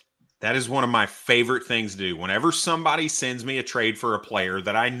first? That is one of my favorite things to do. Whenever somebody sends me a trade for a player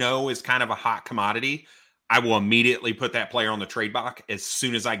that I know is kind of a hot commodity, I will immediately put that player on the trade block as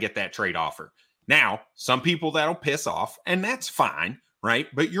soon as I get that trade offer. Now, some people that'll piss off, and that's fine, right?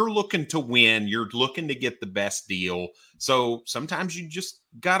 But you're looking to win. You're looking to get the best deal. So sometimes you just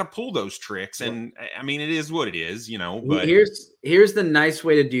got to pull those tricks. And I mean, it is what it is, but here's the nice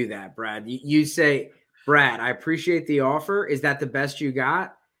way to do that, Brad. You say, Brad, I appreciate the offer. Is that the best you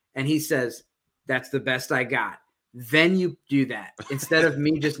got? And he says, that's the best I got. Then you do that instead of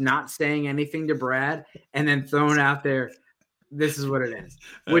me just not saying anything to Brad and then throwing out there, this is what it is.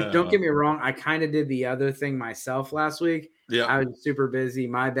 Which, don't get me wrong, I kind of did the other thing myself last week. Yeah, I was super busy.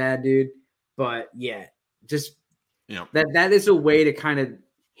 My bad, dude. But yeah, just that is a way to kind of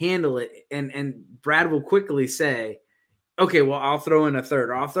handle it. And Brad will quickly say, okay, well, I'll throw in a third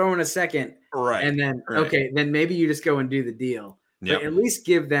or I'll throw in a second. Right. And then, okay, then maybe you just go and do the deal. Yep. But at least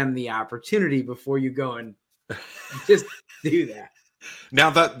give them the opportunity before you go and just do that. Now,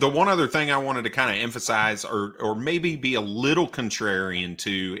 the one other thing I wanted to kind of emphasize or maybe be a little contrarian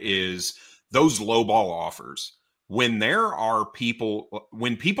to is those low ball offers. When people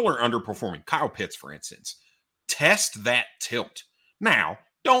are underperforming, Kyle Pitts, for instance, test that tilt. Now,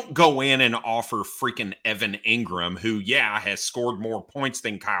 don't go in and offer freaking Evan Ingram, who, has scored more points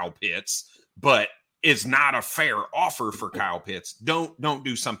than Kyle Pitts, but is not a fair offer for Kyle Pitts. Don't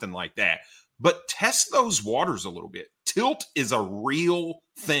do something like that. But test those waters a little bit. Tilt is a real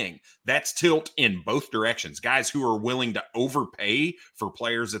thing. That's tilt in both directions. Guys who are willing to overpay for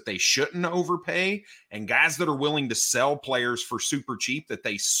players that they shouldn't overpay, and guys that are willing to sell players for super cheap that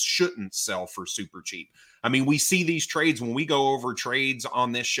they shouldn't sell for super cheap. I mean, we see these trades when we go over trades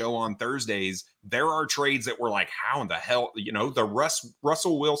on this show on Thursdays. There are trades that we're like, how in the hell, the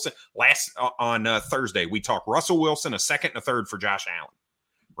Russell Wilson on Thursday, we talked Russell Wilson, a second and a third for Josh Allen.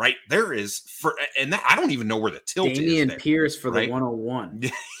 Right there is I don't even know where the tilt is. Damian Pierce for the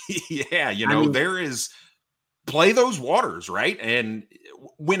 101. Yeah, there is play those waters, right? And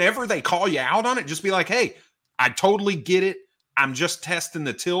whenever they call you out on it, just be like, hey, I totally get it. I'm just testing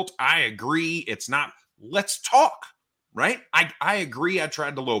the tilt. I agree. It's not, let's talk, right? I agree. I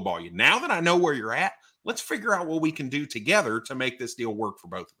tried to lowball you. Now that I know where you're at, let's figure out what we can do together to make this deal work for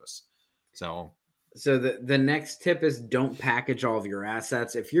both of us. So the next tip is don't package all of your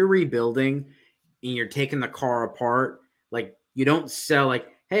assets. If you're rebuilding and you're taking the car apart, like you don't sell like,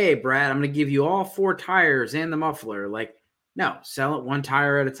 hey, Brad, I'm going to give you all 4 tires and the muffler. Like, no, sell it 1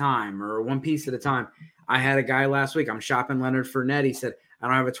 tire at a time or 1 piece at a time. I had a guy last week. I'm shopping Leonard Fournette. He said, I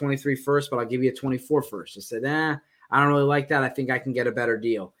don't have a 23 first, but I'll give you a 24 first. I said, I don't really like that. I think I can get a better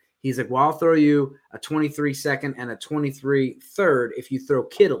deal. He's like, well, I'll throw you a 23 second and a 23 third if you throw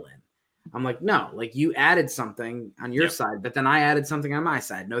Kittle in. I'm like, no, like you added something on your side, but then I added something on my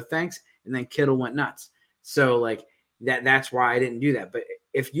side. No thanks. And then Kittle went nuts. So like that's why I didn't do that. But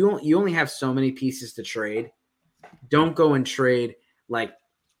if you only have so many pieces to trade, don't go and trade like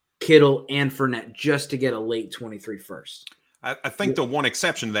Kittle and Fournette just to get a late 23 first. I think the one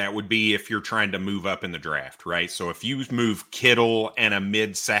exception to that would be if you're trying to move up in the draft, right? So if you move Kittle and a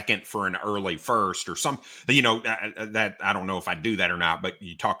mid-second for an early first or something, that I don't know if I do that or not, but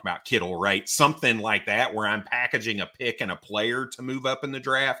you talked about Kittle, right? Something like that where I'm packaging a pick and a player to move up in the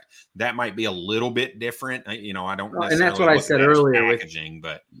draft, that might be a little bit different. I don't necessarily. And that's what I said earlier.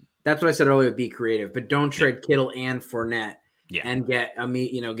 But that's what I said earlier. Be creative, but don't trade Kittle and Fournette and get a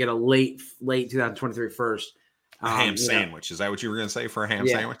late 2023 first. A ham sandwich. Is that what you were going to say for a ham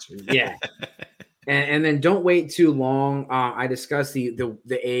sandwich? Yeah. And then don't wait too long. I discussed the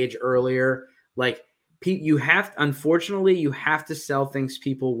age earlier. Like you have to sell things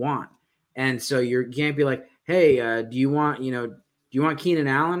people want. And so you can't be like, hey, do you want Keenan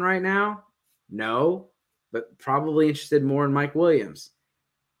Allen right now? No, but probably interested more in Mike Williams.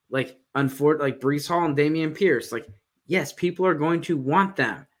 Like Breece Hall and Damian Pierce. Like, yes, people are going to want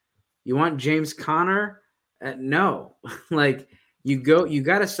them. You want James Conner? No, like You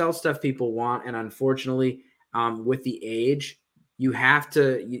got to sell stuff people want, and unfortunately, with the age, you have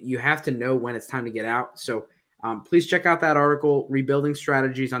to know when it's time to get out. So please check out that article, Rebuilding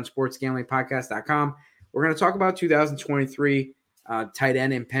Strategies on sportsgamblingpodcast.com. We're going to talk about 2023 tight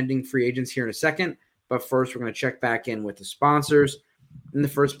end and pending free agents here in a second. But first, we're going to check back in with the sponsors. And the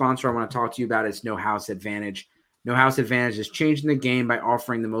first sponsor I want to talk to you about is No House Advantage. No House Advantage is changing the game by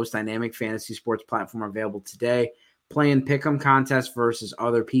offering the most dynamic fantasy sports platform available today. Play in pick'em contests versus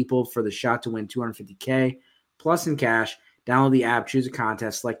other people for the shot to win $250K plus in cash. Download the app, choose a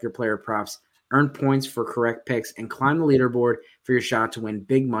contest, select your player props, earn points for correct picks, and climb the leaderboard for your shot to win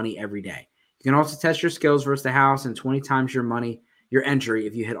big money every day. You can also test your skills versus the house and 20 times your entry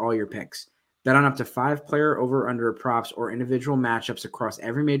if you hit all your picks. Bet on up to 5-player over/under props or individual matchups across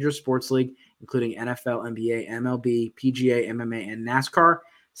every major sports league, including NFL, NBA, MLB, PGA, MMA, and NASCAR.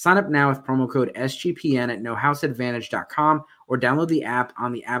 Sign up now with promo code SGPN at nohouseadvantage.com or download the app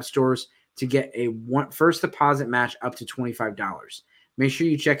on the app stores to get a first deposit match up to $25. Make sure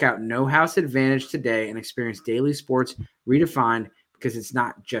you check out No House Advantage today and experience daily sports redefined, because it's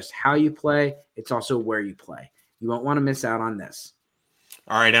not just how you play, it's also where you play. You won't want to miss out on this.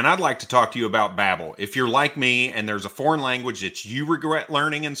 All right, and I'd like to talk to you about Babbel. If you're like me and there's a foreign language that you regret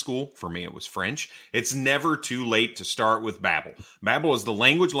learning in school, for me it was French, it's never too late to start with Babbel. Babbel is the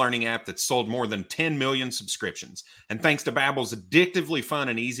language learning app that's sold more than 10 million subscriptions. And thanks to Babbel's addictively fun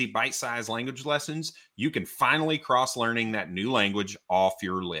and easy bite-sized language lessons, you can finally cross learning that new language off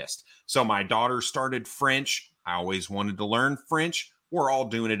your list. So my daughter started French. I always wanted to learn French. We're all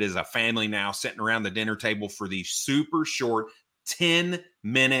doing it as a family now, sitting around the dinner table for these super short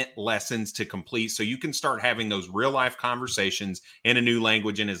 10-minute lessons to complete, so you can start having those real-life conversations in a new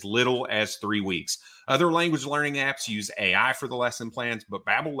language in as little as 3 weeks. Other language learning apps use AI for the lesson plans, but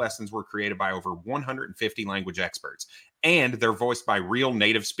Babbel lessons were created by over 150 language experts, and they're voiced by real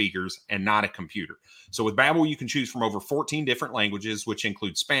native speakers and not a computer. So with Babbel, you can choose from over 14 different languages, which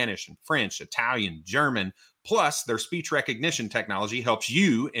include Spanish and French, Italian, German. Plus, their speech recognition technology helps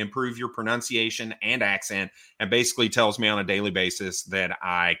you improve your pronunciation and accent, and basically tells me on a daily basis that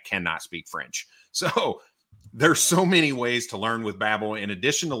I cannot speak French. So there's so many ways to learn with Babbel. In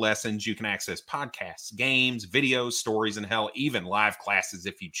addition to lessons, you can access podcasts, games, videos, stories, and hell, even live classes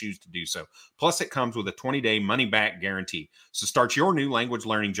if you choose to do so. Plus, it comes with a 20-day money-back guarantee. So start your new language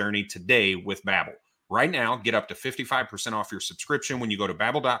learning journey today with Babbel. Right now, get up to 55% off your subscription when you go to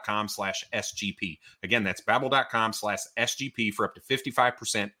babbel.com/SGP. Again, that's babbel.com/SGP for up to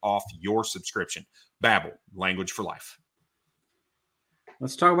 55% off your subscription. Babbel, language for life.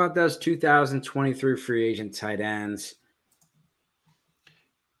 Let's talk about those 2023 free agent tight ends.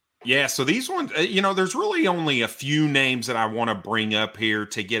 Yeah, so these ones, there's really only a few names that I want to bring up here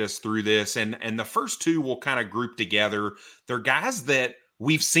to get us through this. And the first two we'll kind of group together. They're guys that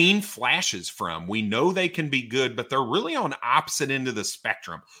we've seen flashes from. We know they can be good, but they're really on opposite end of the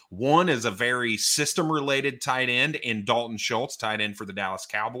spectrum. One is a very system-related tight end in Dalton Schultz, tight end for the Dallas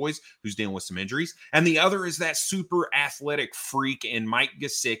Cowboys, who's dealing with some injuries. And the other is that super athletic freak in Mike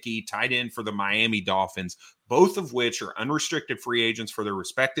Gesicki, tight end for the Miami Dolphins, both of which are unrestricted free agents for their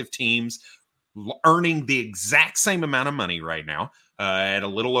respective teams, earning the exact same amount of money right now at a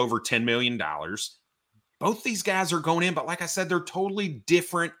little over $10 million. Both these guys are going in, but like I said, they're totally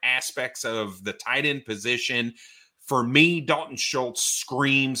different aspects of the tight end position. For me, Dalton Schultz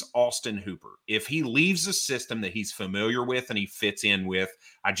screams Austin Hooper. If he leaves a system that he's familiar with and he fits in with,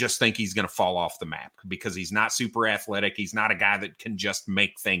 I just think he's going to fall off the map because he's not super athletic. He's not a guy that can just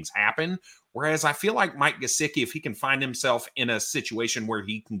make things happen. Whereas I feel like Mike Gesicki, if he can find himself in a situation where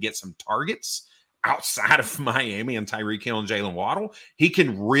he can get some targets outside of Miami and Tyreek Hill and Jalen Waddle, he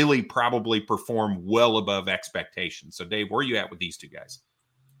can really probably perform well above expectations. So, Dave, where are you at with these two guys?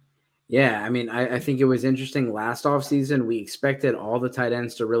 Yeah, I mean, I think it was interesting last offseason. We expected all the tight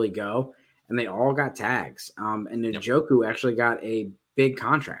ends to really go, and they all got tags. And Njoku actually got a big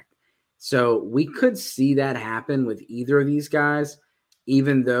contract. So we could see that happen with either of these guys,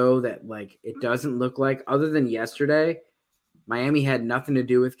 even though that, like, it doesn't look like, other than yesterday, Miami had nothing to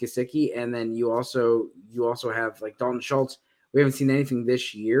do with Gesicki, and then you also have like Dalton Schultz. We haven't seen anything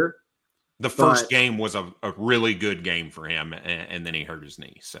this year. The first game was a really good game for him, and then he hurt his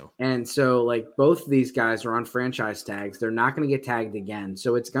knee. So like both of these guys are on franchise tags. They're not going to get tagged again.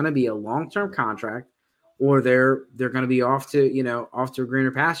 So it's going to be a long-term contract, or they're going to be off to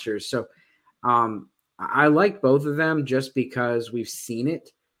greener pastures. So I like both of them just because we've seen it.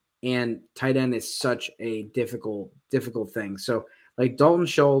 And tight end is such a difficult thing. So like Dalton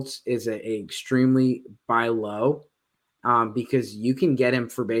Schultz is a extremely buy low. because you can get him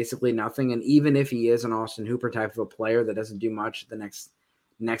for basically nothing. And even if he is an Austin Hooper type of a player that doesn't do much at the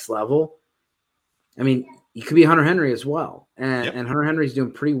next level, I mean, he could be Hunter Henry as well. And Hunter Henry's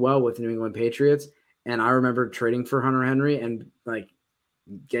doing pretty well with the New England Patriots. And I remember trading for Hunter Henry and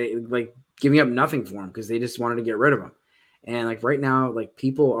giving up nothing for him because they just wanted to get rid of him. And like right now, like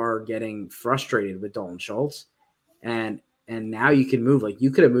people are getting frustrated with Dalton Schultz. And now you can move, like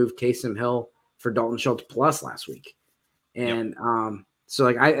you could have moved Taysom Hill for Dalton Schultz plus last week. And so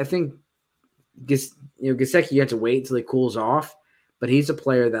like I think Gesicki, you have to wait until he cools off, but he's a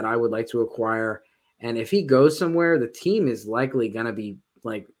player that I would like to acquire. And if he goes somewhere, the team is likely going to be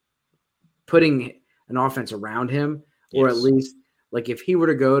like putting an offense around him, or at least like if he were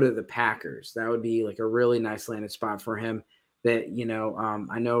to go to the Packers, that would be like a really nice landed spot for him. That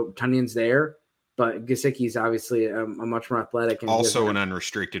I know Tunyon's there, but Gesicki's obviously a much more athletic and also an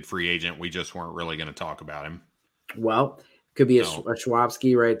unrestricted free agent. We just weren't really going to talk about him. Well, could be a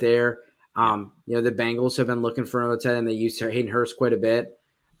Schwabsky right there. The Bengals have been looking for another tight end. They used Hayden Hurst quite a bit.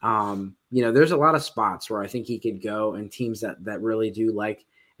 There's a lot of spots where I think he could go, and teams that really do like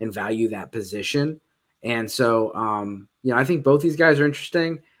and value that position. And so, I think both these guys are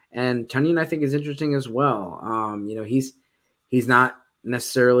interesting, and Tunyon I think is interesting as well. He's not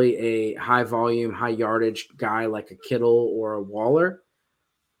necessarily a high volume, high yardage guy like a Kittle or a Waller,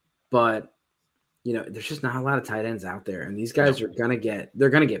 but there's just not a lot of tight ends out there, and these guys they're gonna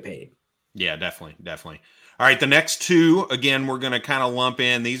get paid. Yeah, definitely. All right, the next two, again, we're going to kind of lump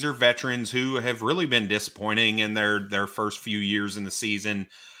in. These are veterans who have really been disappointing in their first few years in the season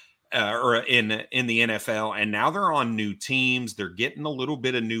or in the NFL, and now they're on new teams. They're getting a little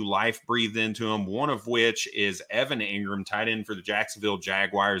bit of new life breathed into them, one of which is Evan Ingram, tight end for the Jacksonville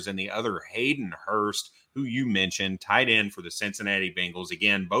Jaguars, and the other Hayden Hurst, who you mentioned, tight end for the Cincinnati Bengals.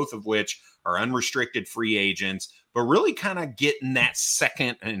 Again, both of which are unrestricted free agents, but really kind of getting that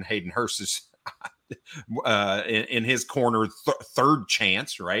second, and Hayden Hurst is in his corner, third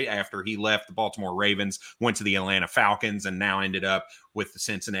chance, right? After he left the Baltimore Ravens, went to the Atlanta Falcons, and now ended up with the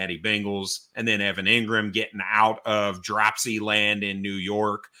Cincinnati Bengals. And then Evan Ingram getting out of dropsy land in New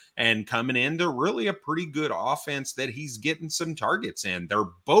York and coming into really a pretty good offense that he's getting some targets in.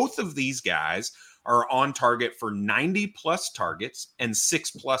 Both of these guys are on target for 90 plus targets and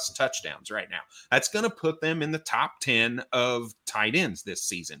 6+ touchdowns right now. That's going to put them in the top 10 of tight ends this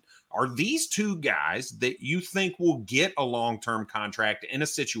season. Are these two guys that you think will get a long-term contract in a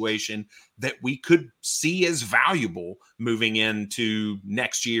situation that we could see as valuable moving into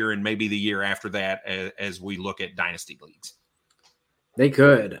next year and maybe the year after that as we look at dynasty leagues? They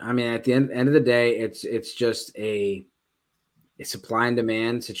could. I mean, at the end of the day, it's just a supply and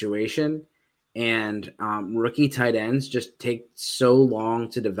demand situation. And rookie tight ends just take so long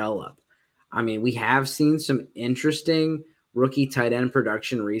to develop. I mean, we have seen some interesting rookie tight end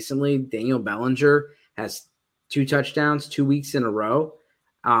production recently. Daniel Bellinger has 2 touchdowns 2 weeks in a row.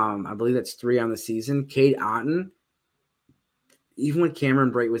 I believe that's 3 on the season. Cade Otton, even when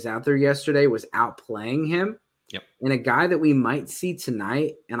Cameron Brate was out there yesterday, was outplaying him. Yep. And a guy that we might see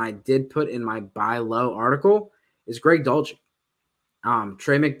tonight, and I did put in my buy low article, is Greg Dulcich.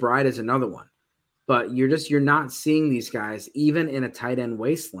 Trey McBride is another one. But you're not seeing these guys, even in a tight end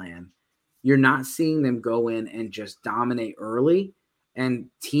wasteland, you're not seeing them go in and just dominate early. And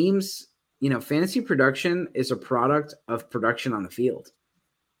teams, fantasy production is a product of production on the field.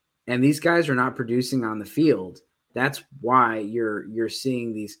 And these guys are not producing on the field. That's why you're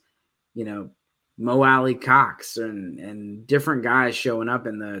seeing these, Mo Alley Cox and different guys showing up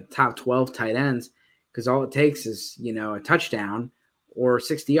in the top 12 tight ends, because all it takes is, a touchdown or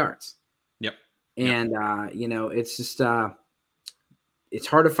 60 yards. Yep. And, it's just it's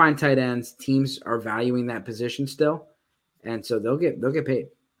hard to find tight ends. Teams are valuing that position still. And so they'll get paid.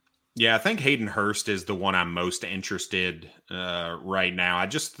 Yeah, I think Hayden Hurst is the one I'm most interested right now. I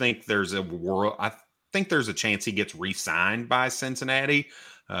just think there's a chance he gets re-signed by Cincinnati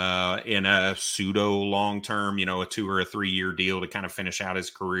in a pseudo long-term, a 2 or 3 year deal to kind of finish out his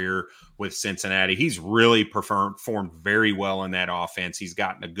career with Cincinnati. He's really performed very well in that offense. He's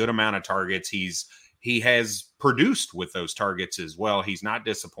gotten a good amount of targets. He has produced with those targets as well. He's not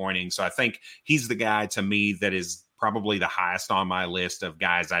disappointing. So I think he's the guy to me that is probably the highest on my list of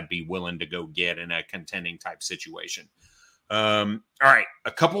guys I'd be willing to go get in a contending type situation. All right,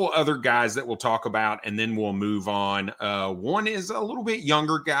 a couple other guys that we'll talk about, and then we'll move on. One is a little bit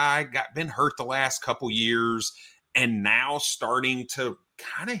younger guy, been hurt the last couple years, and now starting to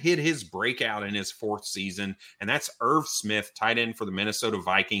kind of hit his breakout in his 4th season, and that's Irv Smith, tight end for the Minnesota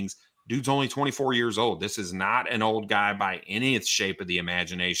Vikings. Dude's only 24 years old. This is not an old guy by any shape of the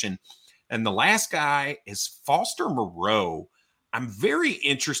imagination. And the last guy is Foster Moreau. I'm very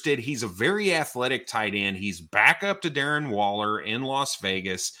interested. He's a very athletic tight end. He's back up to Darren Waller in Las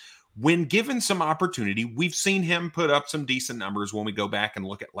Vegas. When given some opportunity, we've seen him put up some decent numbers when we go back and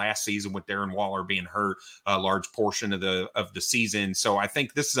look at last season with Darren Waller being hurt a large portion of the season. So I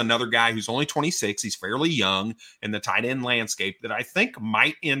think this is another guy who's only 26. He's fairly young in the tight end landscape that I think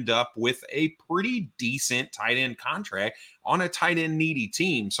might end up with a pretty decent tight end contract on a tight end needy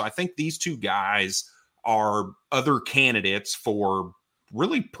team. So I think these two guys are other candidates for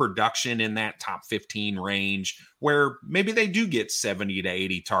really production in that top 15 range where maybe they do get 70 to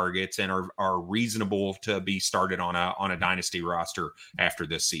 80 targets and are reasonable to be started on a dynasty roster after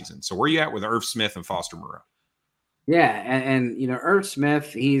this season. So where are you at with Irv Smith and Foster Moreau? Yeah. And Irv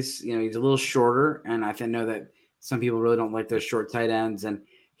Smith, he's a little shorter, and I know that some people really don't like those short tight ends, and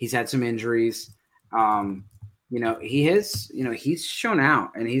he's had some injuries. He's shown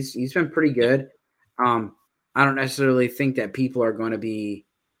out, and he's been pretty good. I don't necessarily think that people are going to be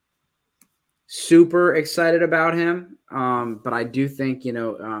super excited about him. But I do think,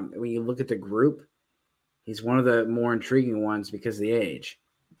 when you look at the group, he's one of the more intriguing ones because of the age.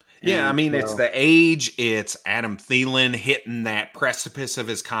 Yeah, I mean, it's the age. It's Adam Thielen hitting that precipice of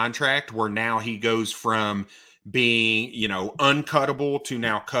his contract where now he goes from being, uncuttable to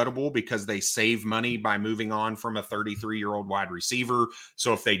now cuttable because they save money by moving on from a 33-year-old wide receiver.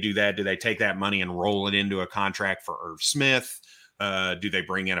 So if they do that, do they take that money and roll it into a contract for Irv Smith? Do they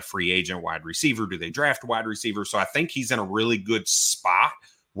bring in a free agent wide receiver? Do they draft a wide receiver? So I think he's in a really good spot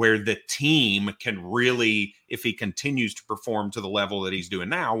where the team can really, if he continues to perform to the level that he's doing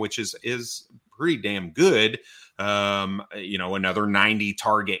now, which is pretty damn good, another 90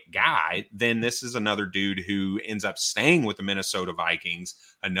 target guy, then this is another dude who ends up staying with the Minnesota Vikings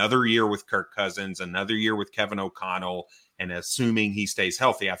another year with Kirk Cousins, another year with Kevin O'Connell. And assuming he stays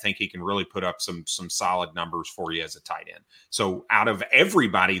healthy, I think he can really put up some solid numbers for you as a tight end. So out of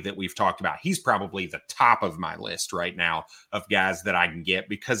everybody that we've talked about, he's probably the top of my list right now of guys that I can get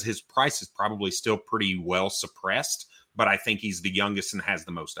because his price is probably still pretty well suppressed, but I think he's the youngest and has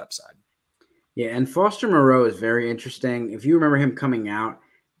the most upside. Yeah, and Foster Moreau is very interesting. If you remember him coming out,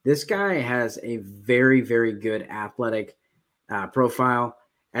 this guy has a very, very good athletic profile.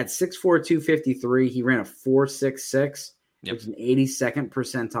 At 6'4", 253, he ran a 4.66, which is an 82nd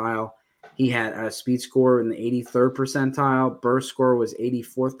percentile. He had a speed score in the 83rd percentile. Burst score was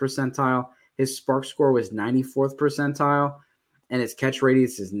 84th percentile. His spark score was 94th percentile, and his catch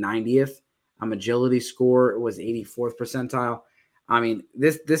radius is 90th. Agility score was 84th percentile. I mean,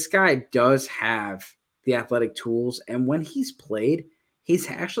 this guy does have the athletic tools, and when he's played, he's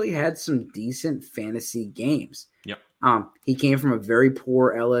actually had some decent fantasy games. Yep. He came from a very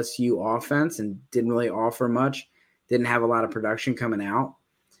poor LSU offense and didn't really offer much. Didn't have a lot of production coming out.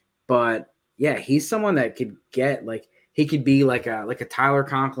 But, yeah, he's someone that could get, he could be like a Tyler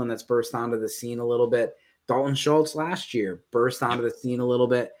Conklin that's burst onto the scene a little bit. Dalton Schultz last year burst onto the scene a little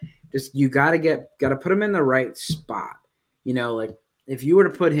bit. Just you got to put him in the right spot. If you were to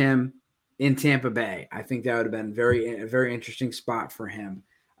put him in Tampa Bay, I think that would have been a very interesting spot for him.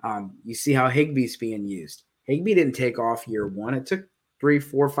 You see how Higbee's being used. Higbee didn't take off year one. It took 3,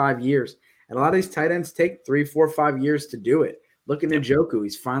 4, 5 years. And a lot of these tight ends take 3, 4, 5 years to do it. Look at Njoku.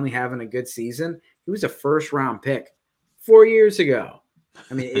 He's finally having a good season. He was a first-round pick 4 years ago.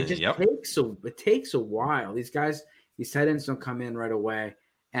 I mean, it just takes a while. These tight ends don't come in right away.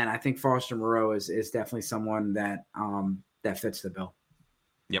 And I think Foster Moreau is definitely someone that fits the bill.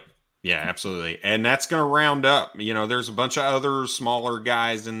 Yep. Yeah, absolutely. And that's going to round up. There's a bunch of other smaller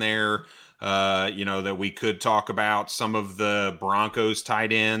guys in there, that we could talk about. Some of the Broncos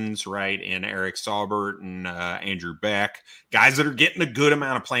tight ends, right? And Eric Saubert and Andrew Beck, guys that are getting a good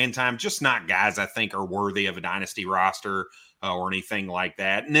amount of playing time, just not guys I think are worthy of a dynasty roster or anything like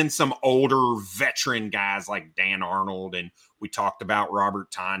that. And then some older veteran guys like Dan Arnold, and we talked about Robert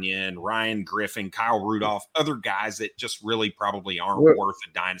Tonyan and Ryan Griffin, Kyle Rudolph, other guys that just really probably aren't worth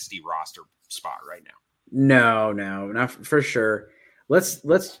a dynasty roster spot right now. No, not for sure. Let's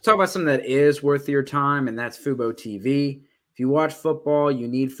talk about something that is worth your time, and that's Fubo TV. If you watch football, you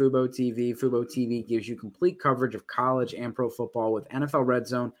need Fubo TV. Fubo TV gives you complete coverage of college and pro football with NFL Red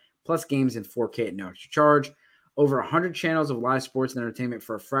Zone, plus games in 4K at no extra charge. Over 100 channels of live sports and entertainment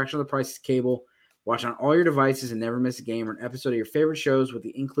for a fraction of the price of cable. Watch on all your devices and never miss a game or an episode of your favorite shows with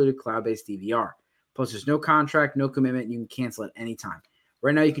the included cloud-based DVR. Plus, there's no contract, no commitment, and you can cancel at any time.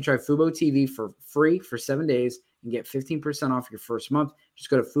 Right now, you can try Fubo TV for free for 7 days and get 15% off your first month. Just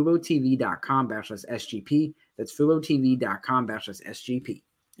go to FuboTV.com/SGP. That's FuboTV.com/SGP.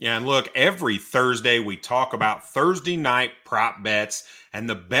 Yeah, and look, every Thursday we talk about Thursday night prop bets, and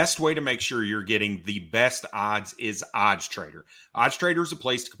the best way to make sure you're getting the best odds is Odds Trader. Odds Trader is a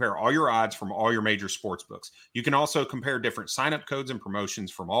place to compare all your odds from all your major sports books. You can also compare different sign-up codes and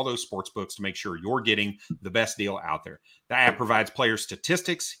promotions from all those sports books to make sure you're getting the best deal out there. The app provides player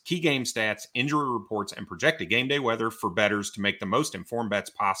statistics, key game stats, injury reports, and projected game day weather for bettors to make the most informed bets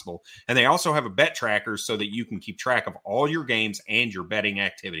possible. And they also have a bet tracker so that you can keep track of all your games and your betting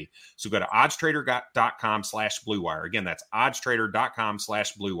activity. So go to oddstrader.com/Blue Wire. Again, that's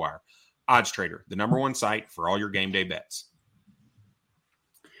oddstrader.com/Blue Wire. Odds Trader, the number one site for all your game day bets.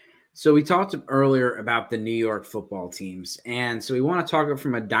 So we talked earlier about the New York football teams. And so we want to talk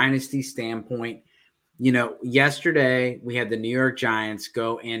from a dynasty standpoint. You know, yesterday we had the New York Giants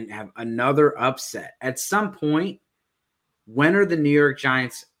go and have another upset. At some point, when are the New York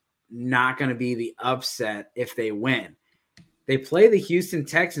Giants not going to be the upset if they win? They play the Houston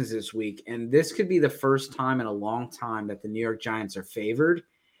Texans this week, and this could be the first time in a long time that the New York Giants are favored.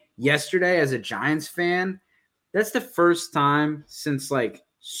 Yesterday, as a Giants fan, that's the first time since like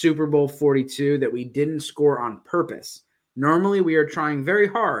Super Bowl 42 that we didn't score on purpose. Normally, we are trying very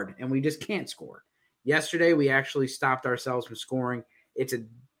hard, and we just can't score. Yesterday, we actually stopped ourselves from scoring. It's a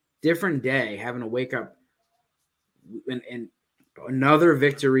different day having to wake up and another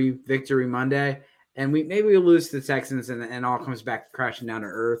victory Monday. And maybe we lose to the Texans and all comes back crashing down to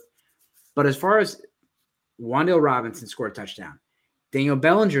earth. But as far as Wan'Dale Robinson scored a touchdown, Daniel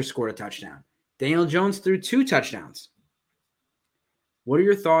Bellinger scored a touchdown, Daniel Jones threw 2 touchdowns. What are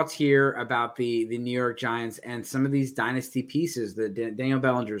your thoughts here about the New York Giants and some of these dynasty pieces, the Daniel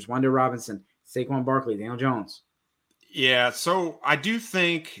Bellingers, Wan'Dale Robinson, Saquon Barkley, Daniel Jones? Yeah, so I do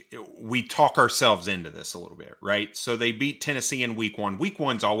think we talk ourselves into this a little bit, right? So they beat Tennessee in week 1. Week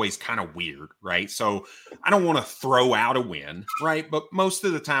 1's always kind of weird, right? So I don't want to throw out a win, right? But most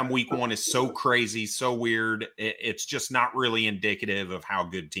of the time, week 1 is so crazy, so weird. It's just not really indicative of how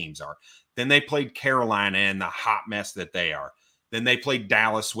good teams are. Then they played Carolina and the hot mess that they are. Then they played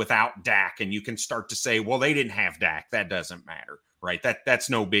Dallas without Dak, and you can start to say, well, they didn't have Dak. That doesn't matter, right? That's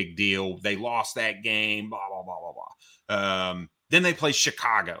no big deal. They lost that game, blah, blah, blah, blah, blah. Then they play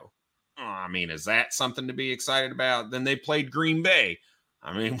Chicago. I mean, is that something to be excited about? Then they played Green Bay.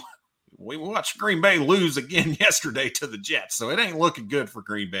 I mean, we watched Green Bay lose again yesterday to the Jets, so it ain't looking good for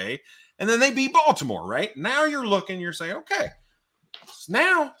Green Bay. And then they beat Baltimore, right? Now you're saying, okay, so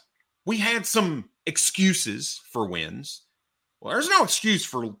now we had some excuses for wins. Well, there's no excuse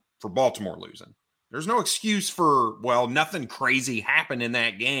for Baltimore losing. There's no excuse for, well, nothing crazy happened in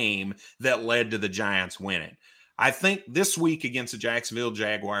that game that led to the Giants winning. I think this week against the Jacksonville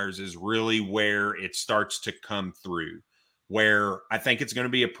Jaguars is really where it starts to come through, where I think it's going to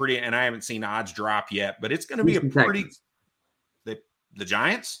be a pretty, and I haven't seen odds drop yet, but it's going to be a pretty, the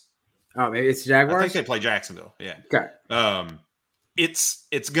Giants? Oh, maybe it's Jaguars? I think they play Jacksonville, yeah. Okay.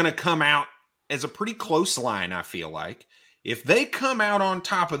 It's going to come out as a pretty close line, I feel like. If they come out on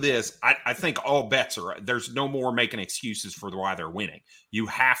top of this, I think all bets are, there's no more making excuses for why they're winning. You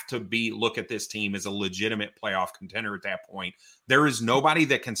have to look at this team as a legitimate playoff contender at that point. There is nobody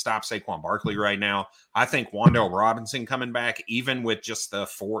that can stop Saquon Barkley right now. I think Wan'Dale Robinson coming back, even with just the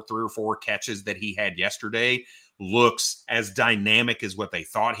 3 or 4 catches that he had yesterday, looks as dynamic as what they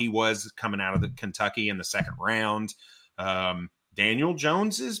thought he was coming out of the Kentucky in the second round. Daniel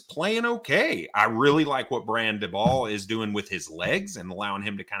Jones is playing okay. I really like what Brian DeBall is doing with his legs and allowing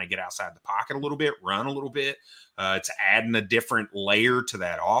him to kind of get outside the pocket a little bit, run a little bit. It's adding a different layer to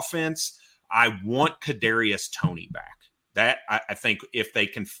that offense. I want Kadarius Toney back. That I think if they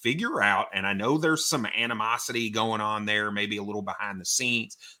can figure out, and I know there's some animosity going on there, maybe a little behind the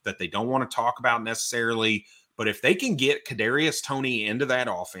scenes that they don't want to talk about necessarily, but if they can get Kadarius Toney into that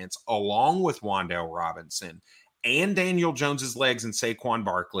offense along with Wan'Dale Robinson and Daniel Jones's legs and Saquon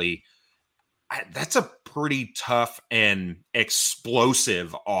Barkley, that's a pretty tough and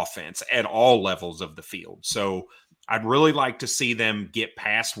explosive offense at all levels of the field. So I'd really like to see them get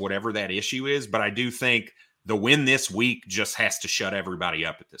past whatever that issue is, but I do think the win this week just has to shut everybody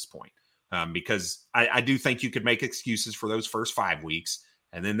up at this point, because I do think you could make excuses for those first 5 weeks.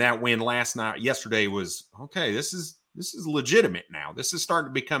 And then that win yesterday was, okay, this is legitimate now. This is starting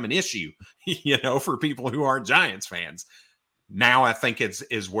to become an issue, for people who aren't Giants fans. Now I think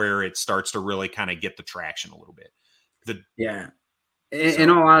is where it starts to really kind of get the traction a little bit. In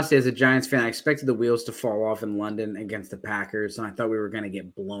all honesty, as a Giants fan, I expected the wheels to fall off in London against the Packers, and I thought we were going to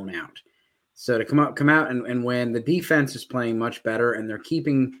get blown out. So to come out and win, the defense is playing much better, and they're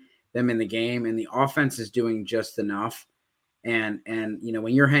keeping them in the game, and the offense is doing just enough. And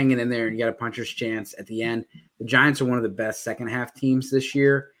when you're hanging in there and you got a puncher's chance at the end, the Giants are one of the best second half teams this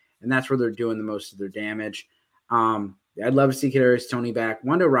year. and that's where they're doing the most of their damage. I'd love to see Kadarius Toney back.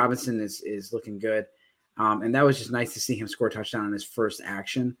 Wando Robinson is looking good, and that was just nice to see him score a touchdown on his first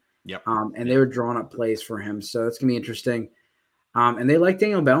action. Yep. They were drawing up plays for him, so it's gonna be interesting. And they like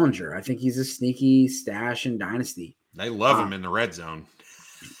Daniel Bellinger. I think he's a sneaky stash in Dynasty. They love him in the red zone.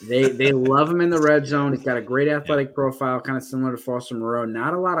 They love him in the red zone. He's got a great athletic profile, kind of similar to Foster Moreau.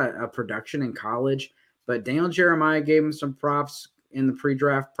 Not a lot of production in college, but Daniel Jeremiah gave him some props in the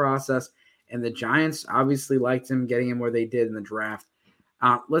pre-draft process, and the Giants obviously liked him, getting him where they did in the draft.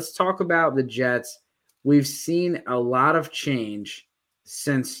 Let's talk about the Jets. We've seen a lot of change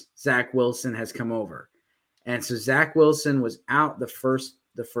since Zach Wilson has come over. And so Zach Wilson was out the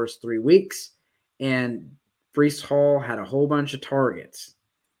first 3 weeks, and Breece Hall had a whole bunch of targets.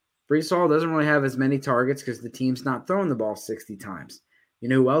 Breece Hall doesn't really have as many targets because the team's not throwing the ball 60 times. You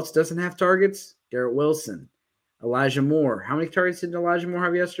know who else doesn't have targets? Garrett Wilson, Elijah Moore. How many targets did Elijah Moore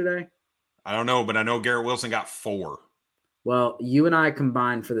have yesterday? I don't know, but I know Garrett Wilson got 4. Well, you and I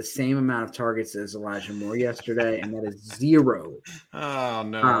combined for the same amount of targets as Elijah Moore yesterday, and that is 0. Oh,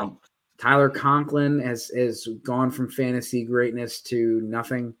 no. Tyler Conklin has gone from fantasy greatness to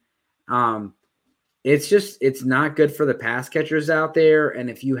nothing. It's not good for the pass catchers out there.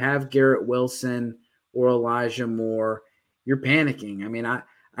 And if you have Garrett Wilson or Elijah Moore, you're panicking. I mean, I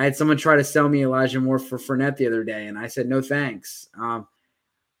had someone try to sell me Elijah Moore for Fournette the other day, and I said, no, thanks.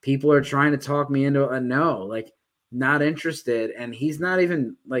 People are trying to talk me into a no, like not interested. And he's not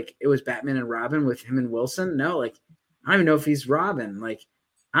even like it was Batman and Robin with him and Wilson. No, like I don't even know if he's Robin. Like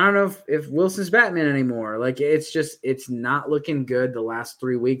I don't know if Wilson's Batman anymore. Like it's not looking good the last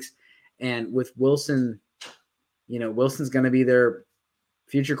 3 weeks. And with Wilson, Wilson's going to be their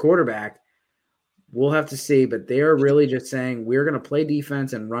future quarterback. We'll have to see, but they are really just saying we're going to play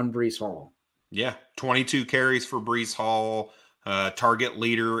defense and run Breece Hall. Yeah, 22 carries for Breece Hall, target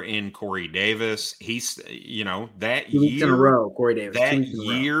leader in Corey Davis. He's, that 2 weeks year in a row, Corey Davis. That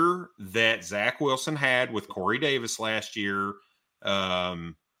year that Zach Wilson had with Corey Davis last year,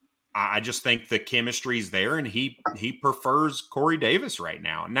 I just think the chemistry's there, and he prefers Corey Davis right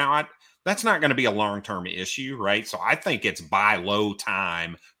now. Now, that's not going to be a long-term issue, right? So I think it's buy low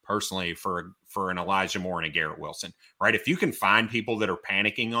time, personally, for an Elijah Moore and a Garrett Wilson, right? If you can find people that are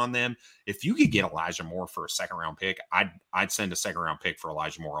panicking on them, if you could get Elijah Moore for a second-round pick, I'd send a second-round pick for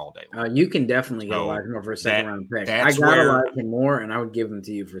Elijah Moore all day long. You can definitely get Elijah Moore for a second-round pick. I got Elijah Moore, and I would give him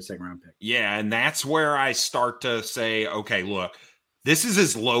to you for a second-round pick. Yeah, and that's where I start to say, okay, look, this is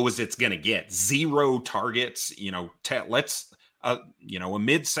as low as it's going to get. 0 targets, let's a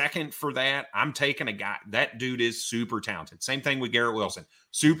mid-second for that. I'm taking a guy. That dude is super talented. Same thing with Garrett Wilson.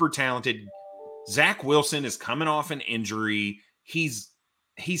 Super talented. Zach Wilson is coming off an injury. He's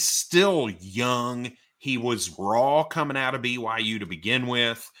still young. He was raw coming out of BYU to begin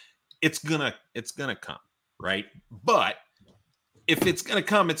with. It's gonna come, right? But if it's going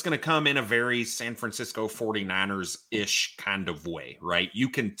to come in a very San Francisco 49ers-ish kind of way, right? You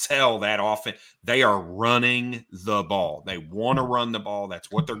can tell that often they are running the ball. They want to run the ball.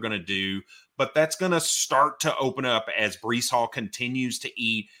 That's what they're going to do. But that's going to start to open up as Breece Hall continues to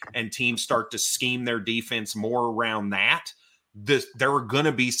eat and teams start to scheme their defense more around that. There are going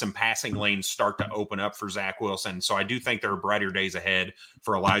to be some passing lanes start to open up for Zach Wilson. So I do think there are brighter days ahead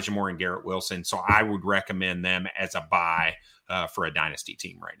for Elijah Moore and Garrett Wilson. So I would recommend them as a buy for a dynasty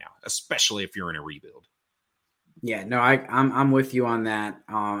team right now, especially if you're in a rebuild. Yeah, no, I'm with you on that.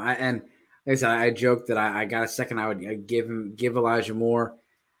 And like I said, I joked that I got a second. I would give Elijah Moore.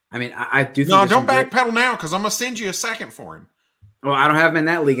 I mean, I do. No, don't backpedal now because I'm gonna send you a second for him. Well, I don't have him in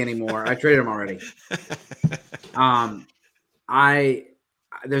that league anymore. I traded him already.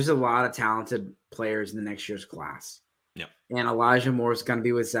 There's a lot of talented players in the next year's class. Yep. And Elijah Moore is going to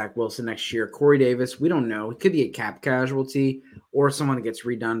be with Zach Wilson next year. Corey Davis, we don't know. He could be a cap casualty or someone that gets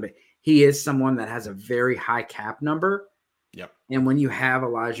redone, but he is someone that has a very high cap number. Yep. And when you have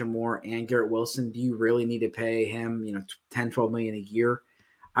Elijah Moore and Garrett Wilson, do you really need to pay him, 10, 12 million a year?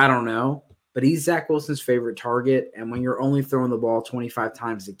 I don't know. But he's Zach Wilson's favorite target. And when you're only throwing the ball 25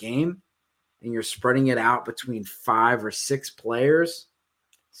 times a game and you're spreading it out between 5 or 6 players,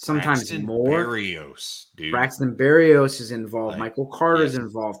 sometimes Braxton more. Berrios, dude. Braxton Berrios is involved. Michael Carter's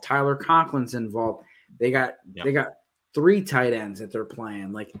involved. Tyler Conklin's involved. They got 3 tight ends that they're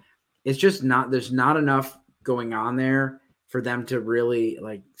playing. Like, it's just not – there's not enough going on there for them to really –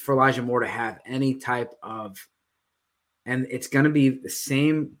 like, for Elijah Moore to have any type of – and it's going to be the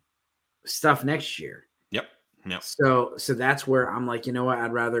same stuff next year. Yep. So that's where I'm like, you know what?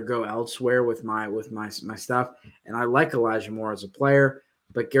 I'd rather go elsewhere with my stuff. And I like Elijah Moore as a player.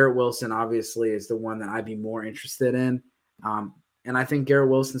 But Garrett Wilson obviously is the one that I'd be more interested in. And I think Garrett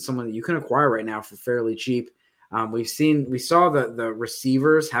Wilson's someone that you can acquire right now for fairly cheap. We saw the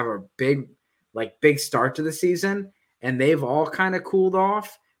receivers have a big start to the season, and they've all kind of cooled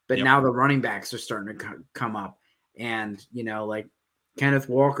off. But now the running backs are starting to come up, and like Kenneth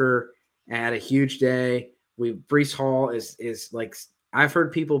Walker had a huge day. Breece Hall is like, I've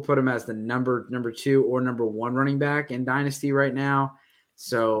heard people put him as the number 2 or number 1 running back in Dynasty right now.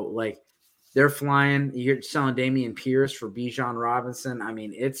 So like they're flying. You're selling Damian Pierce for Bijan Robinson. I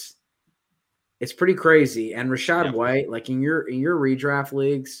mean, it's pretty crazy. And Rachaad White, like in your redraft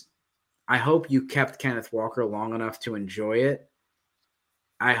leagues, I hope you kept Kenneth Walker long enough to enjoy it.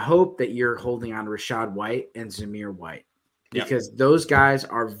 I hope that you're holding on to Rachaad White and Zamir White, because those guys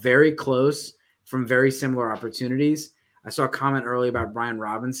are very close from very similar opportunities. I saw a comment earlier about Brian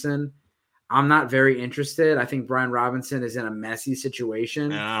Robinson. I'm not very interested. I think Brian Robinson is in a messy situation.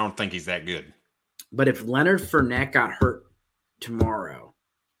 And I don't think he's that good. But if Leonard Fournette got hurt tomorrow,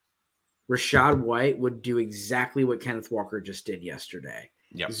 Rachaad White would do exactly what Kenneth Walker just did yesterday.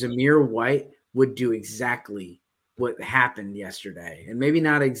 Zamir White would do exactly what happened yesterday. And maybe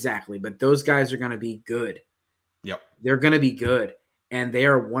not exactly, but those guys are going to be good. They're going to be good. And they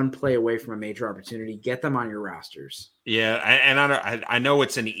are one play away from a major opportunity. Get them on your rosters. Yeah, and I know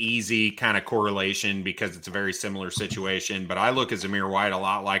it's an easy kind of correlation because it's a very similar situation, but I look at Zamir White a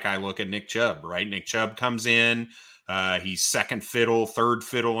lot like I look at Nick Chubb, right? Nick Chubb comes in, he's second fiddle, third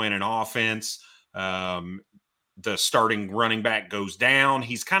fiddle in an offense. The starting running back goes down.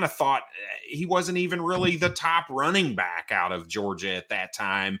 He's kind of thought he wasn't even really the top running back out of Georgia at that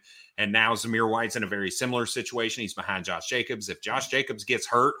time. And now Zamir White's in a very similar situation. He's behind Josh Jacobs. If Josh Jacobs gets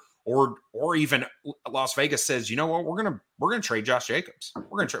hurt, or even Las Vegas says, you know what, we're gonna trade Josh Jacobs.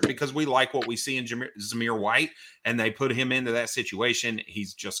 We're gonna trade because we like what we see in Zamir White, and they put him into that situation.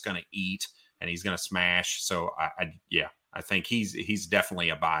 He's just gonna eat and he's gonna smash. So I think he's definitely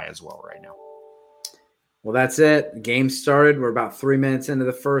a buy as well right now. Well, that's it. The game started. We're about 3 minutes into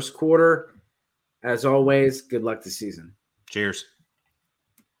the first quarter. As always, good luck this season. Cheers.